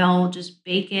of oil, just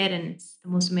bake it. And it's the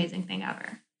most amazing thing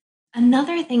ever.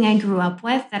 Another thing I grew up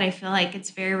with that I feel like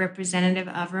it's very representative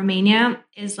of Romania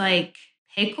is like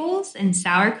pickles and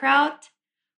sauerkraut.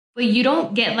 But you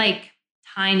don't get like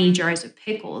tiny jars of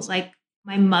pickles. Like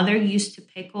my mother used to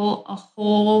pickle a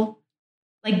whole,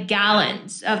 like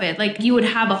gallons of it. Like you would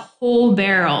have a whole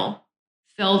barrel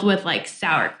filled with like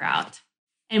sauerkraut.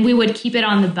 And we would keep it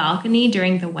on the balcony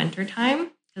during the winter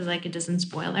time because like it doesn't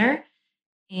spoil there.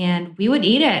 And we would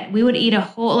eat it. We would eat a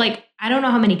whole, like, I don't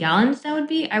know how many gallons that would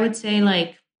be. I would say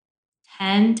like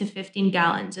 10 to 15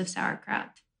 gallons of sauerkraut.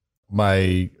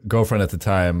 My girlfriend at the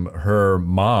time, her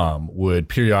mom would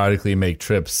periodically make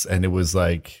trips, and it was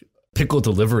like pickle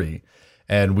delivery.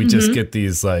 And we just get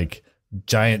these like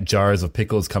giant jars of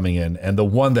pickles coming in. And the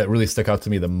one that really stuck out to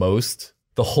me the most,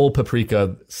 the whole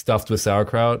paprika stuffed with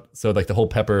sauerkraut. So like the whole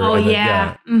pepper. Oh, and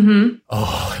yeah.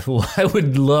 Oh, I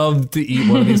would love to eat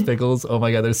one of these pickles. Oh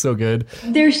my God, they're so good.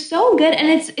 They're so good. And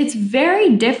it's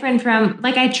very different from,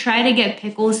 like, I try to get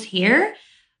pickles here,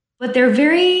 but they're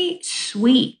very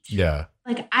sweet. Yeah.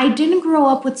 Like, I didn't grow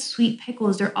up with sweet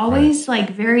pickles. They're always like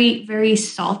very, very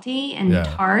salty and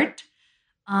tart.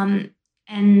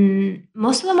 And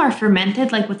most of them are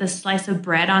fermented, like with a slice of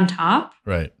bread on top.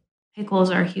 Right.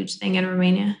 Pickles are a huge thing in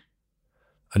Romania.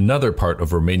 Another part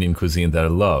of Romanian cuisine that I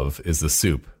love is the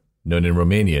soup, known in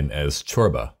Romanian as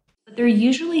ciorba. But they're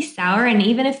usually sour, and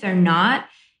even if they're not,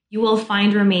 you will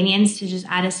find Romanians to just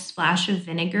add a splash of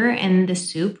vinegar in the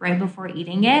soup right before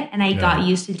eating it. And I got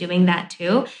used to doing that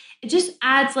too. It just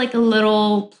adds like a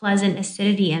little pleasant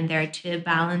acidity in there to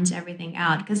balance everything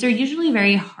out because they're usually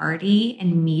very hearty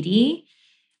and meaty.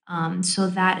 So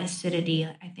that acidity,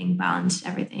 I think, balanced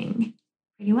everything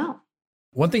pretty well.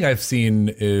 One thing I've seen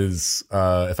is,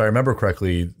 if I remember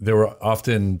correctly, there were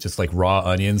often just like raw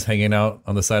onions hanging out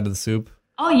on the side of the soup.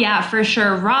 Oh, yeah, for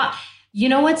sure. Raw. You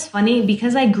know what's funny?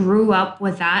 Because I grew up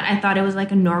with that, I thought it was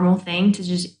like a normal thing to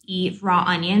just eat raw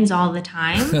onions all the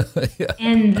time. Yeah.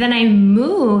 And then I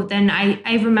moved and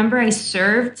I remember I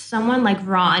served someone like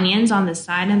raw onions on the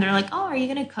side and they're like, oh, are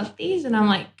you going to cook these? And I'm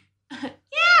like,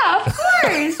 yeah, of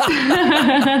course.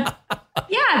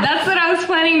 Yeah, that's what I was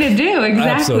planning to do. Exactly.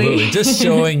 Absolutely. Just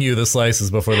showing you the slices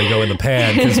before they go in the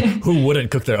pan because who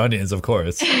wouldn't cook their onions, of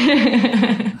course.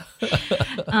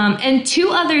 And two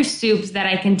other soups that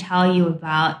I can tell you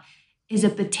about is a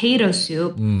potato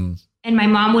soup. And my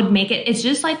mom would make it. It's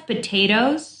just like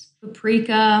potatoes,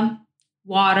 paprika,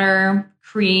 water,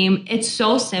 cream. It's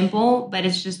so simple, but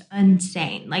it's just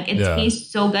insane. Like it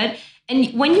tastes so good.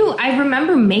 And I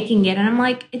remember making it and I'm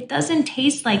like, it doesn't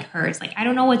taste like hers. Like, I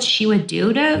don't know what she would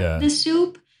do to the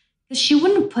soup because she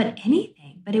wouldn't put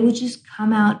anything, but it would just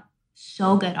come out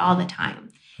so good all the time.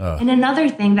 And another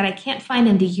thing that I can't find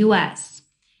in the US,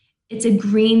 it's a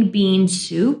green bean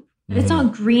soup, but it's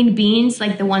not green beans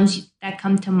like the ones that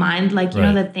come to mind, like, you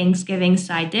know, the Thanksgiving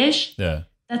side dish. Yeah.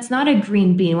 That's not a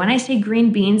green bean. When I say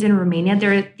green beans in Romania,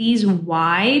 they're these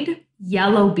wide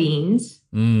yellow beans.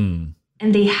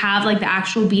 And they have like the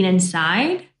actual bean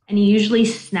inside. And you usually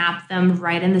snap them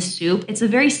right in the soup. It's a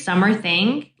very summer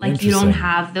thing. Like you don't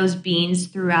have those beans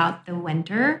throughout the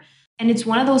winter. And it's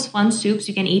one of those fun soups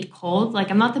you can eat cold. Like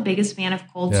I'm not the biggest fan of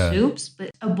cold soups, but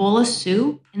a bowl of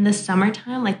soup in the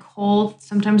summertime, like cold,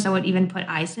 sometimes I would even put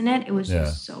ice in it. It was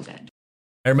just so good.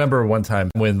 I remember one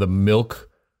time when the milk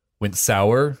went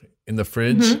sour in the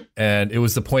fridge and it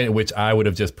was the point at which I would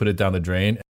have just put it down the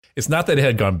drain. It's not that it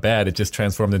had gone bad. It just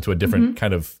transformed into a different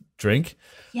kind of drink.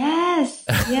 Yes.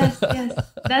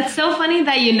 That's so funny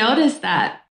that you noticed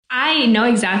that. I know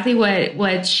exactly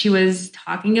what she was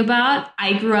talking about.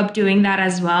 I grew up doing that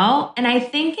as well. And I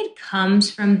think it comes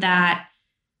from that,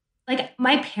 like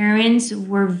my parents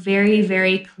were very,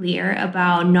 very clear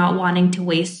about not wanting to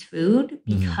waste food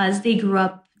because they grew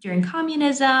up during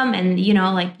communism and, you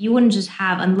know, like you wouldn't just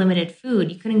have unlimited food.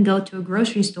 You couldn't go to a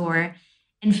grocery store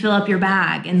and fill up your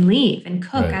bag and leave and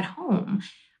cook at home.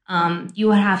 You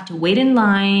would have to wait in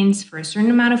lines for a certain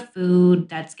amount of food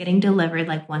that's getting delivered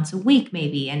like once a week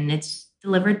maybe, and it's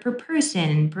delivered per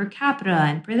person, per capita,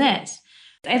 and per this.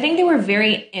 I think they were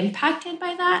very impacted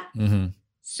by that.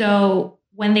 So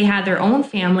when they had their own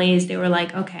families, they were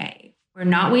like, okay, we're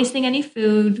not wasting any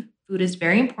food. Food is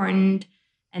very important.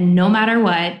 And no matter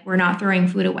what, we're not throwing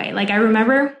food away. Like I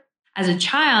remember as a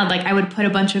child, like I would put a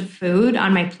bunch of food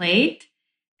on my plate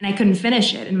and I couldn't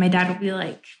finish it. And my dad would be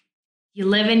like, you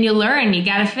live and you learn, you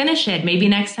got to finish it. Maybe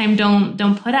next time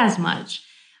don't put as much.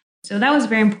 So that was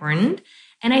very important.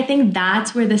 And I think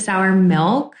that's where the sour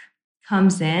milk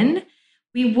comes in.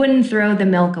 We wouldn't throw the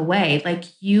milk away. Like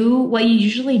what you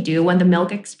usually do when the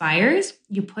milk expires,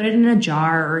 you put it in a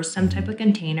jar or some type of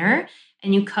container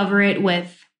and you cover it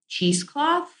with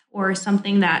cheesecloth or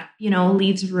something that, you know,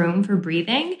 leaves room for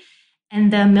breathing.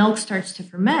 And the milk starts to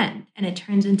ferment and it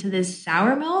turns into this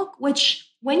sour milk, which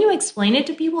when you explain it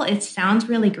to people, it sounds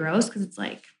really gross because it's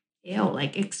like, ew,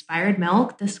 like expired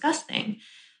milk, disgusting.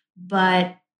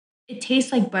 But it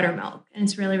tastes like buttermilk and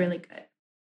it's really, really good.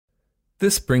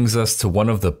 This brings us to one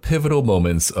of the pivotal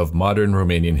moments of modern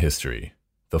Romanian history,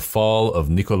 the fall of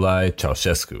Nicolae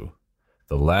Ceausescu,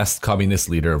 the last communist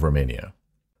leader of Romania.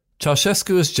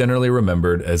 Ceausescu is generally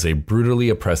remembered as a brutally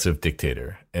oppressive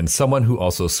dictator and someone who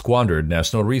also squandered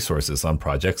national resources on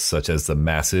projects such as the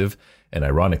massive and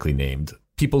ironically named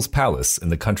People's Palace in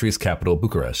the country's capital,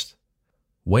 Bucharest.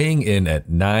 Weighing in at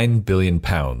 9 billion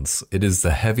pounds, it is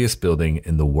the heaviest building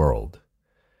in the world.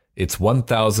 Its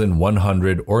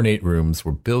 1,100 ornate rooms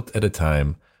were built at a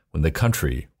time when the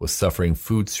country was suffering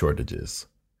food shortages.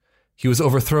 He was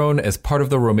overthrown as part of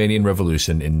the Romanian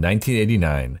Revolution in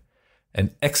 1989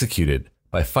 and executed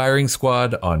by firing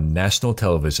squad on national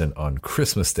television on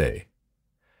Christmas Day.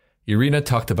 Irina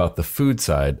talked about the food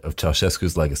side of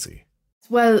Ceausescu's legacy.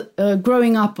 Well,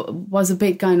 growing up was a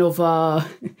bit kind of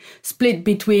split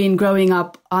between growing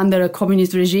up under a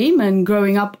communist regime and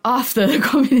growing up after the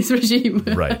communist regime.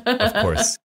 Right, of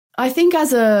course. I think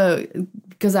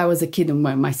because I was a kid and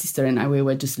my sister and I, we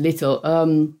were just little,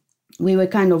 we were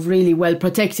kind of really well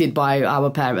protected by our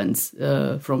parents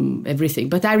from everything.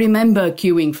 But I remember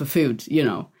queuing for food, you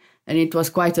know, And it was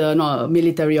quite a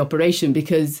military operation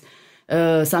because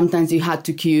sometimes you had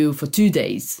to queue for 2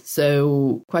 days.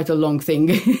 So quite a long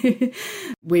thing.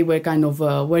 We were kind of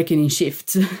working in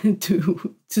shifts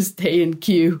to stay in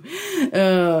queue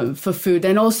for food.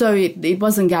 And also it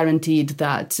wasn't guaranteed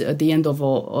that at the end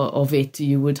of it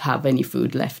you would have any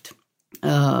food left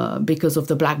because of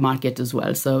the black market as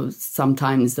well. So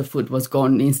sometimes the food was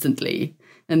gone instantly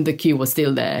and the queue was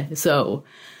still there. So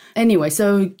anyway,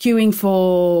 so queuing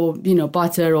for,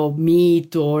 butter or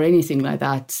meat or anything like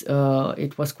that,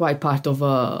 it was quite part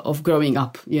of growing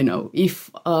up, If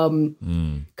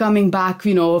coming back,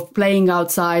 of playing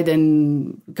outside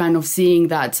and kind of seeing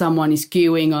that someone is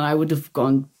queuing, I would have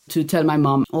gone to tell my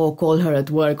mom or call her at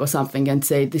work or something and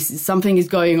say, something is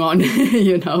going on,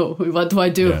 what do I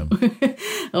do? Yeah.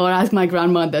 Or ask my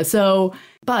grandmother. So,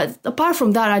 but apart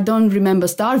from that, I don't remember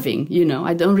starving,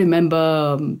 I don't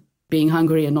remember being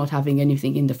hungry and not having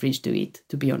anything in the fridge to eat,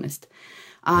 to be honest.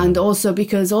 And also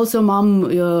because mom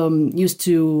used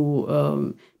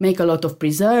to make a lot of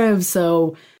preserves.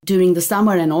 So during the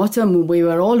summer and autumn, we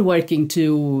were all working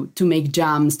to make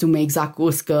jams, to make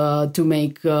zakuska, to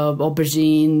make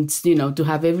aubergines, to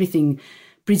have everything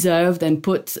preserved and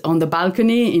put on the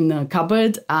balcony in a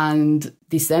cupboard. And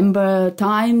December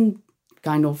time,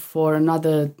 kind of for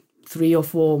another 3 or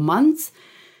 4 months,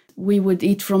 we would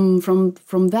eat from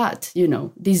that,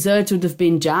 Dessert would have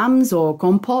been jams or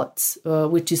compotes,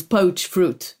 which is poached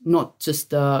fruit, not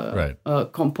just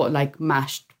compote like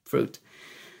mashed fruit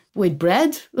with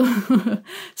bread.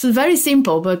 So very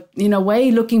simple, but in a way,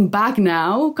 looking back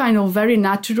now, kind of very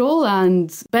natural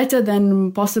and better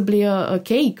than possibly a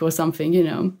cake or something,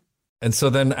 And so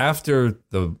then after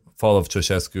the fall of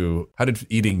Ceausescu, how did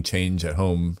eating change at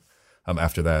home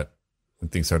after that, when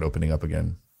things started opening up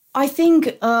again? I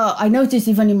think I noticed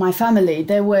even in my family,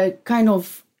 there were kind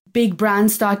of big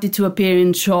brands started to appear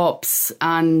in shops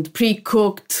and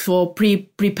pre-cooked or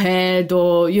pre-prepared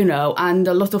or, and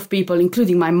a lot of people,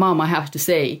 including my mom, I have to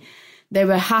say, they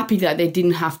were happy that they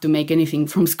didn't have to make anything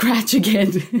from scratch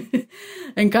again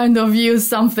and kind of use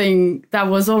something that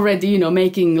was already,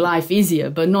 making life easier,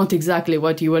 but not exactly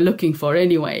what you were looking for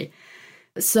anyway.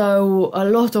 So a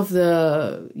lot of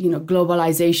the,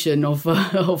 globalization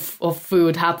of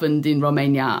food happened in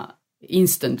Romania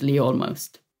instantly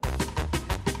almost.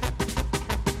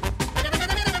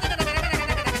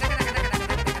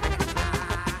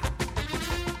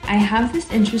 I have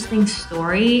this interesting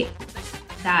story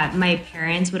that my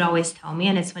parents would always tell me.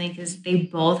 And it's funny because they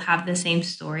both have the same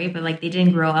story, but they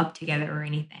didn't grow up together or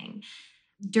anything.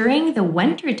 During the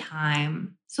winter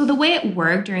time, so the way it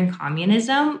worked during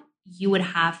communism, you would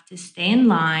have to stay in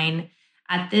line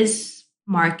at this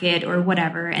market or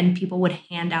whatever, and people would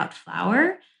hand out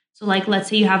flour. So let's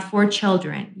say you have 4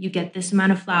 children, you get this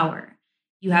amount of flour.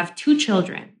 You have 2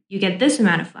 children, you get this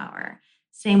amount of flour.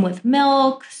 Same with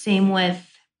milk, same with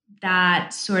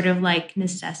that sort of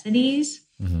necessities.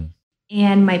 Mm-hmm.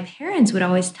 And my parents would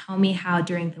always tell me how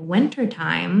during the winter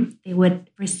time, they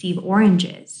would receive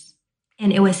oranges.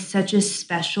 And it was such a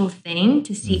special thing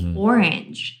to see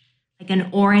orange. An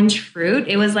orange fruit.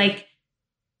 It was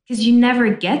because you never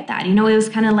get that, it was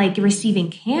kind of like receiving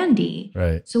candy.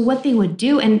 Right. So what they would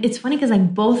do, and it's funny because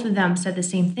both of them said the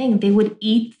same thing, they would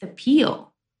eat the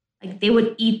peel. They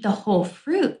would eat the whole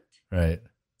fruit. Right.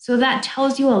 So that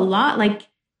tells you a lot.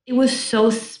 It was so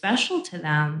special to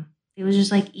them. They would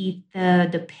just eat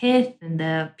the pith and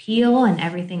the peel and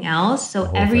everything else.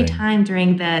 So every time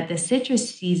during the citrus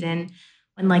season,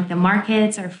 when the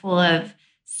markets are full of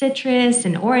citrus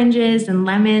and oranges and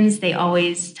lemons, they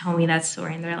always tell me that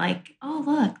story. And they're like, oh,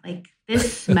 look,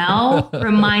 this smell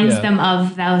reminds them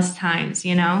of those times,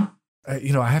 I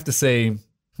have to say,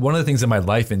 one of the things in my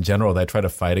life in general that I try to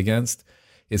fight against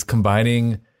is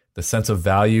combining the sense of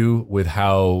value with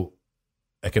how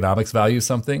economics value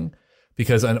something.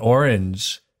 Because an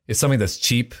orange is something that's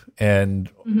cheap and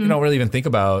you don't really even think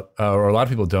about, or a lot of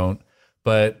people don't.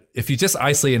 But if you just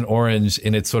isolate an orange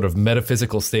in its sort of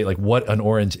metaphysical state, what an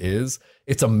orange is,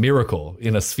 it's a miracle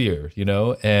in a sphere,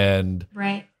 and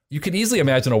right. You can easily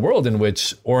imagine a world in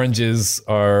which oranges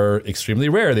are extremely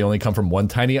rare. They only come from one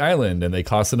tiny island and they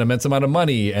cost an immense amount of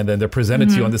money. And then they're presented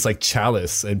to you on this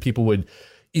chalice, and people would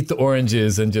eat the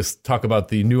oranges and just talk about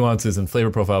the nuances and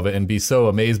flavor profile of it and be so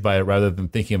amazed by it rather than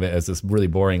thinking of it as this really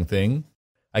boring thing.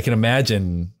 I can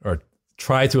imagine, or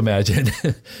try to imagine,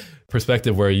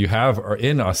 perspective where you are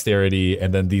in austerity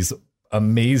and then these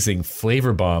amazing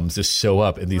flavor bombs just show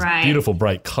up in these beautiful,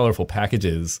 bright, colorful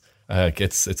packages.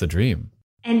 It's a dream.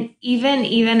 And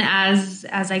even as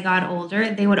I got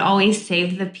older, they would always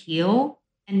save the peel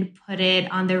and put it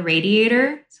on the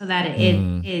radiator so that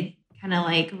it kind of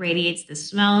like radiates the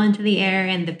smell into the air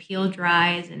and the peel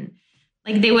dries, and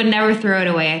like they would never throw it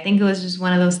away. I think it was just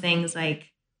one of those things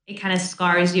like it kind of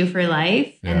scars you for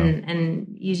life,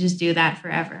 and you just do that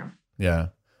forever. Yeah.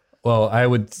 Well, I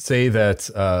would say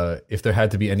that if there had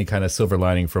to be any kind of silver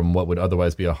lining from what would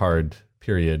otherwise be a hard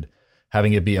period,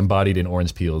 having it be embodied in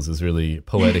orange peels is really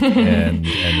poetic and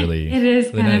really it is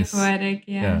really kind nice. of poetic.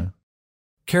 Yeah.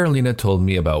 Carolina told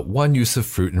me about one use of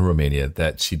fruit in Romania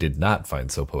that she did not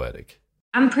find so poetic.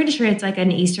 I'm pretty sure it's like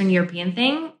an Eastern European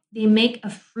thing. They make a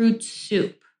fruit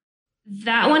soup.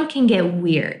 That one can get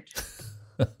weird.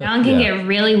 That one can get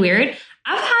really weird.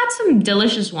 I've had some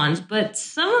delicious ones, but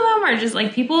some of them are just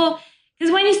like people,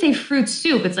 because when you say fruit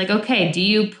soup, it's like, okay, do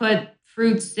you put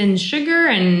fruits in sugar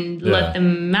and let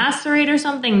them macerate or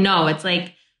something? No, it's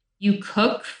like you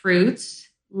cook fruits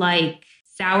like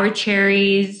sour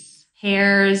cherries,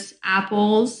 pears,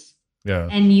 apples,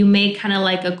 and you make kind of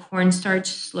like a cornstarch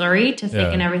slurry to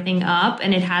thicken everything up,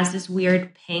 and it has this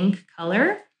weird pink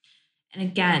color. And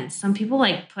again, some people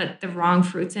like put the wrong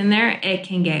fruits in there. It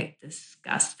can get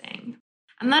disgusting.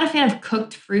 I'm not a fan of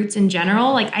cooked fruits in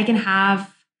general. Like I can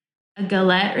have a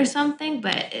galette or something,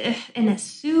 but in a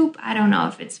soup, I don't know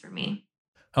if it's for me.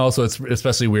 Also, it's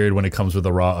especially weird when it comes with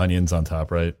the raw onions on top,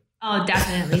 right? Oh,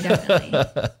 definitely.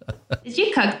 Did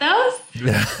you cook those?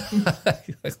 Yeah.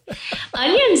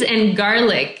 Onions and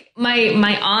garlic.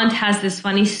 My aunt has this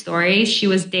funny story. She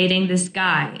was dating this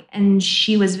guy and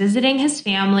she was visiting his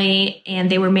family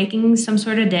and they were making some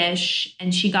sort of dish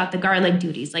and she got the garlic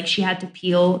duties. Like she had to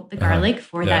peel the garlic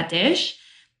for that dish.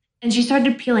 And she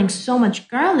started peeling so much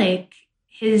garlic.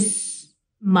 His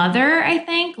mother, I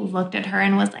think, looked at her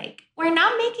and was like, "We're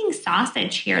not making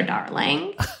sausage here,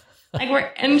 darling."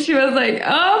 And she was like,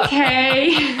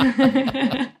 "Okay."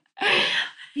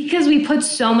 Because we put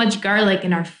so much garlic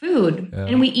in our food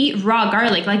and we eat raw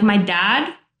garlic. Like my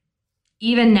dad,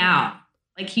 even now,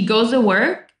 like he goes to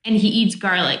work and he eats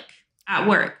garlic at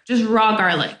work, just raw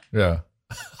garlic. Yeah.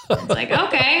 It's like,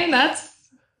 okay, that's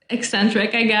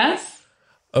eccentric, I guess.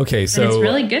 Okay, so but it's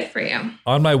really good for you.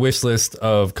 On my wish list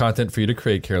of content for you to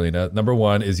create, Carolina, number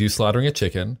 1 is you slaughtering a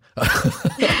chicken.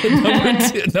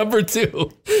 Number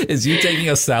two is you taking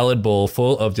a salad bowl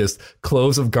full of just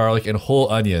cloves of garlic and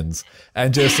whole onions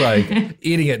and just like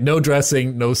eating it, no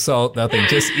dressing, no salt, nothing,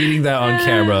 just eating that on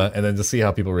camera and then to see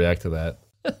how people react to that.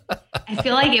 I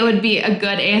feel like it would be a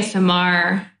good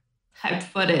ASMR type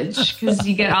footage because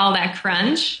you get all that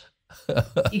crunch.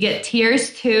 You get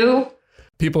tears too.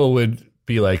 People would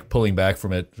be like pulling back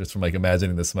from it just from like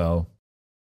imagining the smell.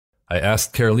 I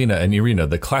asked Carolina and Irina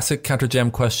the classic Counter Jam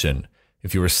question.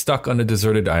 If you were stuck on a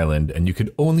deserted island and you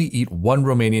could only eat one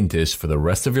Romanian dish for the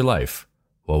rest of your life,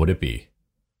 what would it be?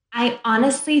 I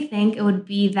honestly think it would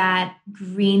be that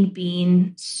green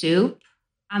bean soup.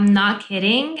 I'm not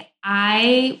kidding.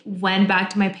 I went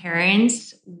back to my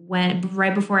parents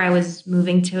right before I was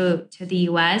moving to the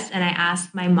US, and I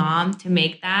asked my mom to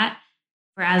make that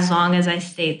for as long as I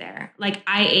stayed there. Like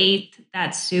I ate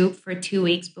that soup for 2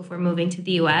 weeks before moving to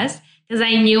the US because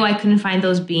I knew I couldn't find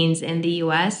those beans in the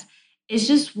US. It's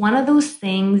just one of those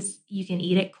things, you can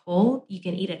eat it cold, you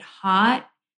can eat it hot.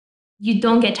 You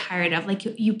don't get tired of. Like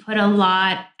I put a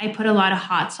lot of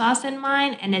hot sauce in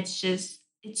mine and it's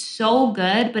so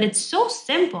good, but it's so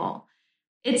simple.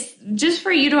 It's just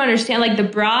for you to understand, like the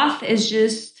broth is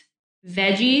just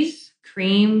veggies,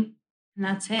 cream, and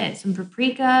that's it. Some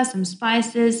paprika, some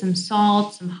spices, some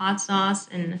salt, some hot sauce,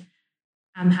 and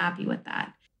I'm happy with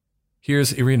that.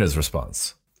 Here's Irina's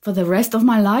response. For the rest of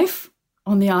my life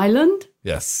on the island?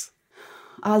 Yes.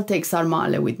 I'll take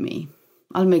sarmale with me.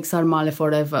 I'll make sarmale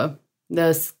forever.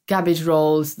 There's cabbage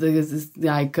rolls, there's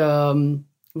like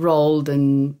rolled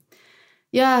and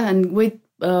and with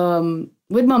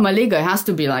mamaliga, it has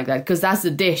to be like that because that's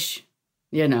the dish,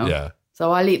 you know. Yeah.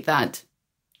 So I'll eat that.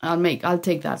 I'll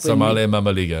take that with Sarmale me.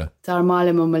 mamaliga.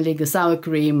 Sarmale mamaliga, sour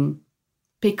cream,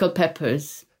 pickled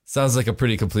peppers. Sounds like a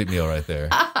pretty complete meal right there.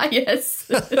 Yes.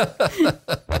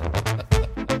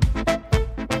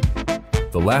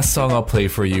 The last song I'll play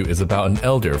for you is about an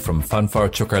elder from Fanfar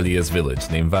Ciocărlia's village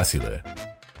named Vasile.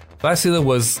 Vasile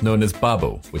was known as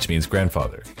Babo, which means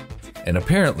grandfather. And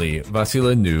apparently,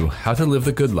 Vasile knew how to live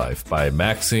the good life by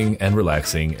maxing and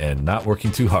relaxing and not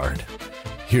working too hard.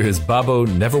 Here is Babo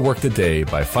Never Worked a Day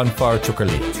by Fanfar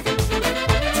Ciocărlia.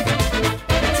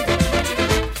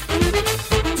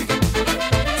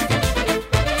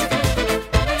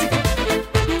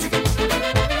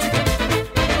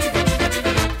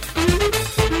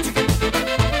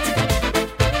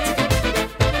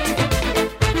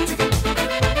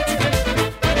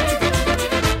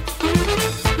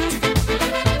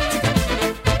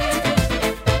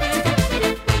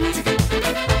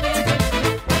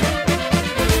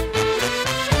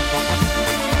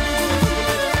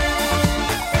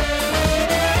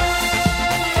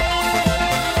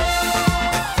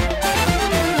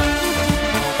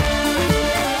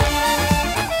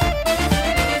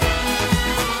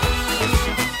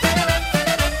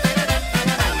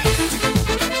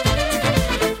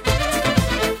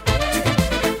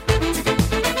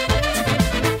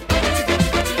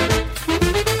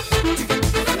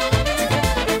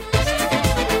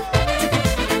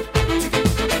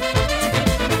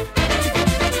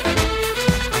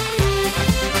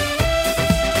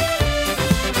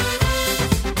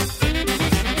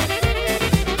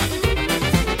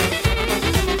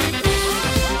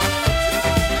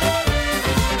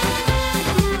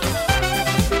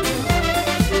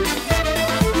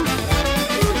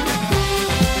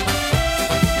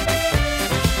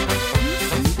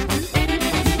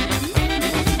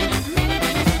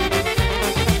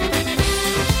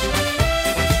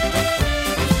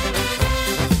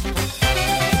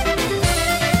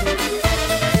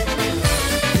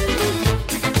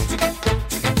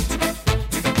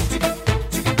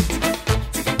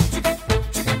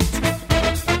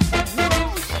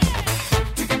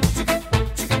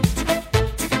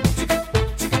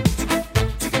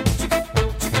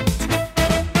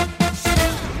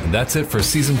 that's it for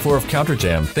Season 4 of Counter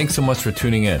Jam. Thanks so much for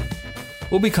tuning in.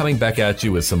 We'll be coming back at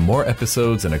you with some more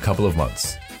episodes in a couple of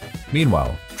months.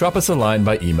 Meanwhile, drop us a line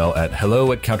by email at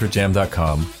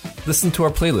hello@counterjam.com, listen to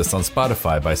our playlist on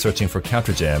Spotify by searching for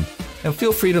Counter Jam, and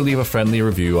feel free to leave a friendly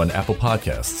review on Apple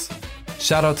Podcasts.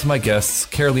 Shout out to my guests,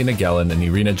 Carolina Gallen and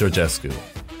Irina Georgescu.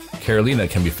 Carolina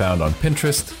can be found on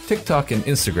Pinterest, TikTok, and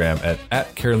Instagram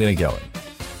at Carolina Gallen.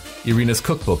 Irina's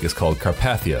cookbook is called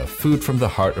Carpathia, Food from the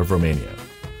Heart of Romania.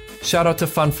 Shout out to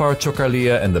Fanfare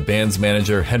Ciocarlia and the band's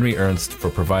manager, Henry Ernst,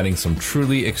 for providing some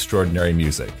truly extraordinary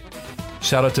music.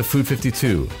 Shout out to Food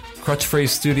 52, Crutch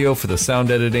Phrase Studio for the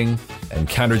sound editing, and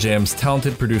Counter Jam's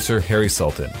talented producer, Harry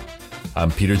Sultan.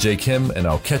 I'm Peter J. Kim, and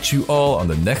I'll catch you all on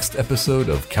the next episode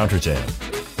of Counter Jam.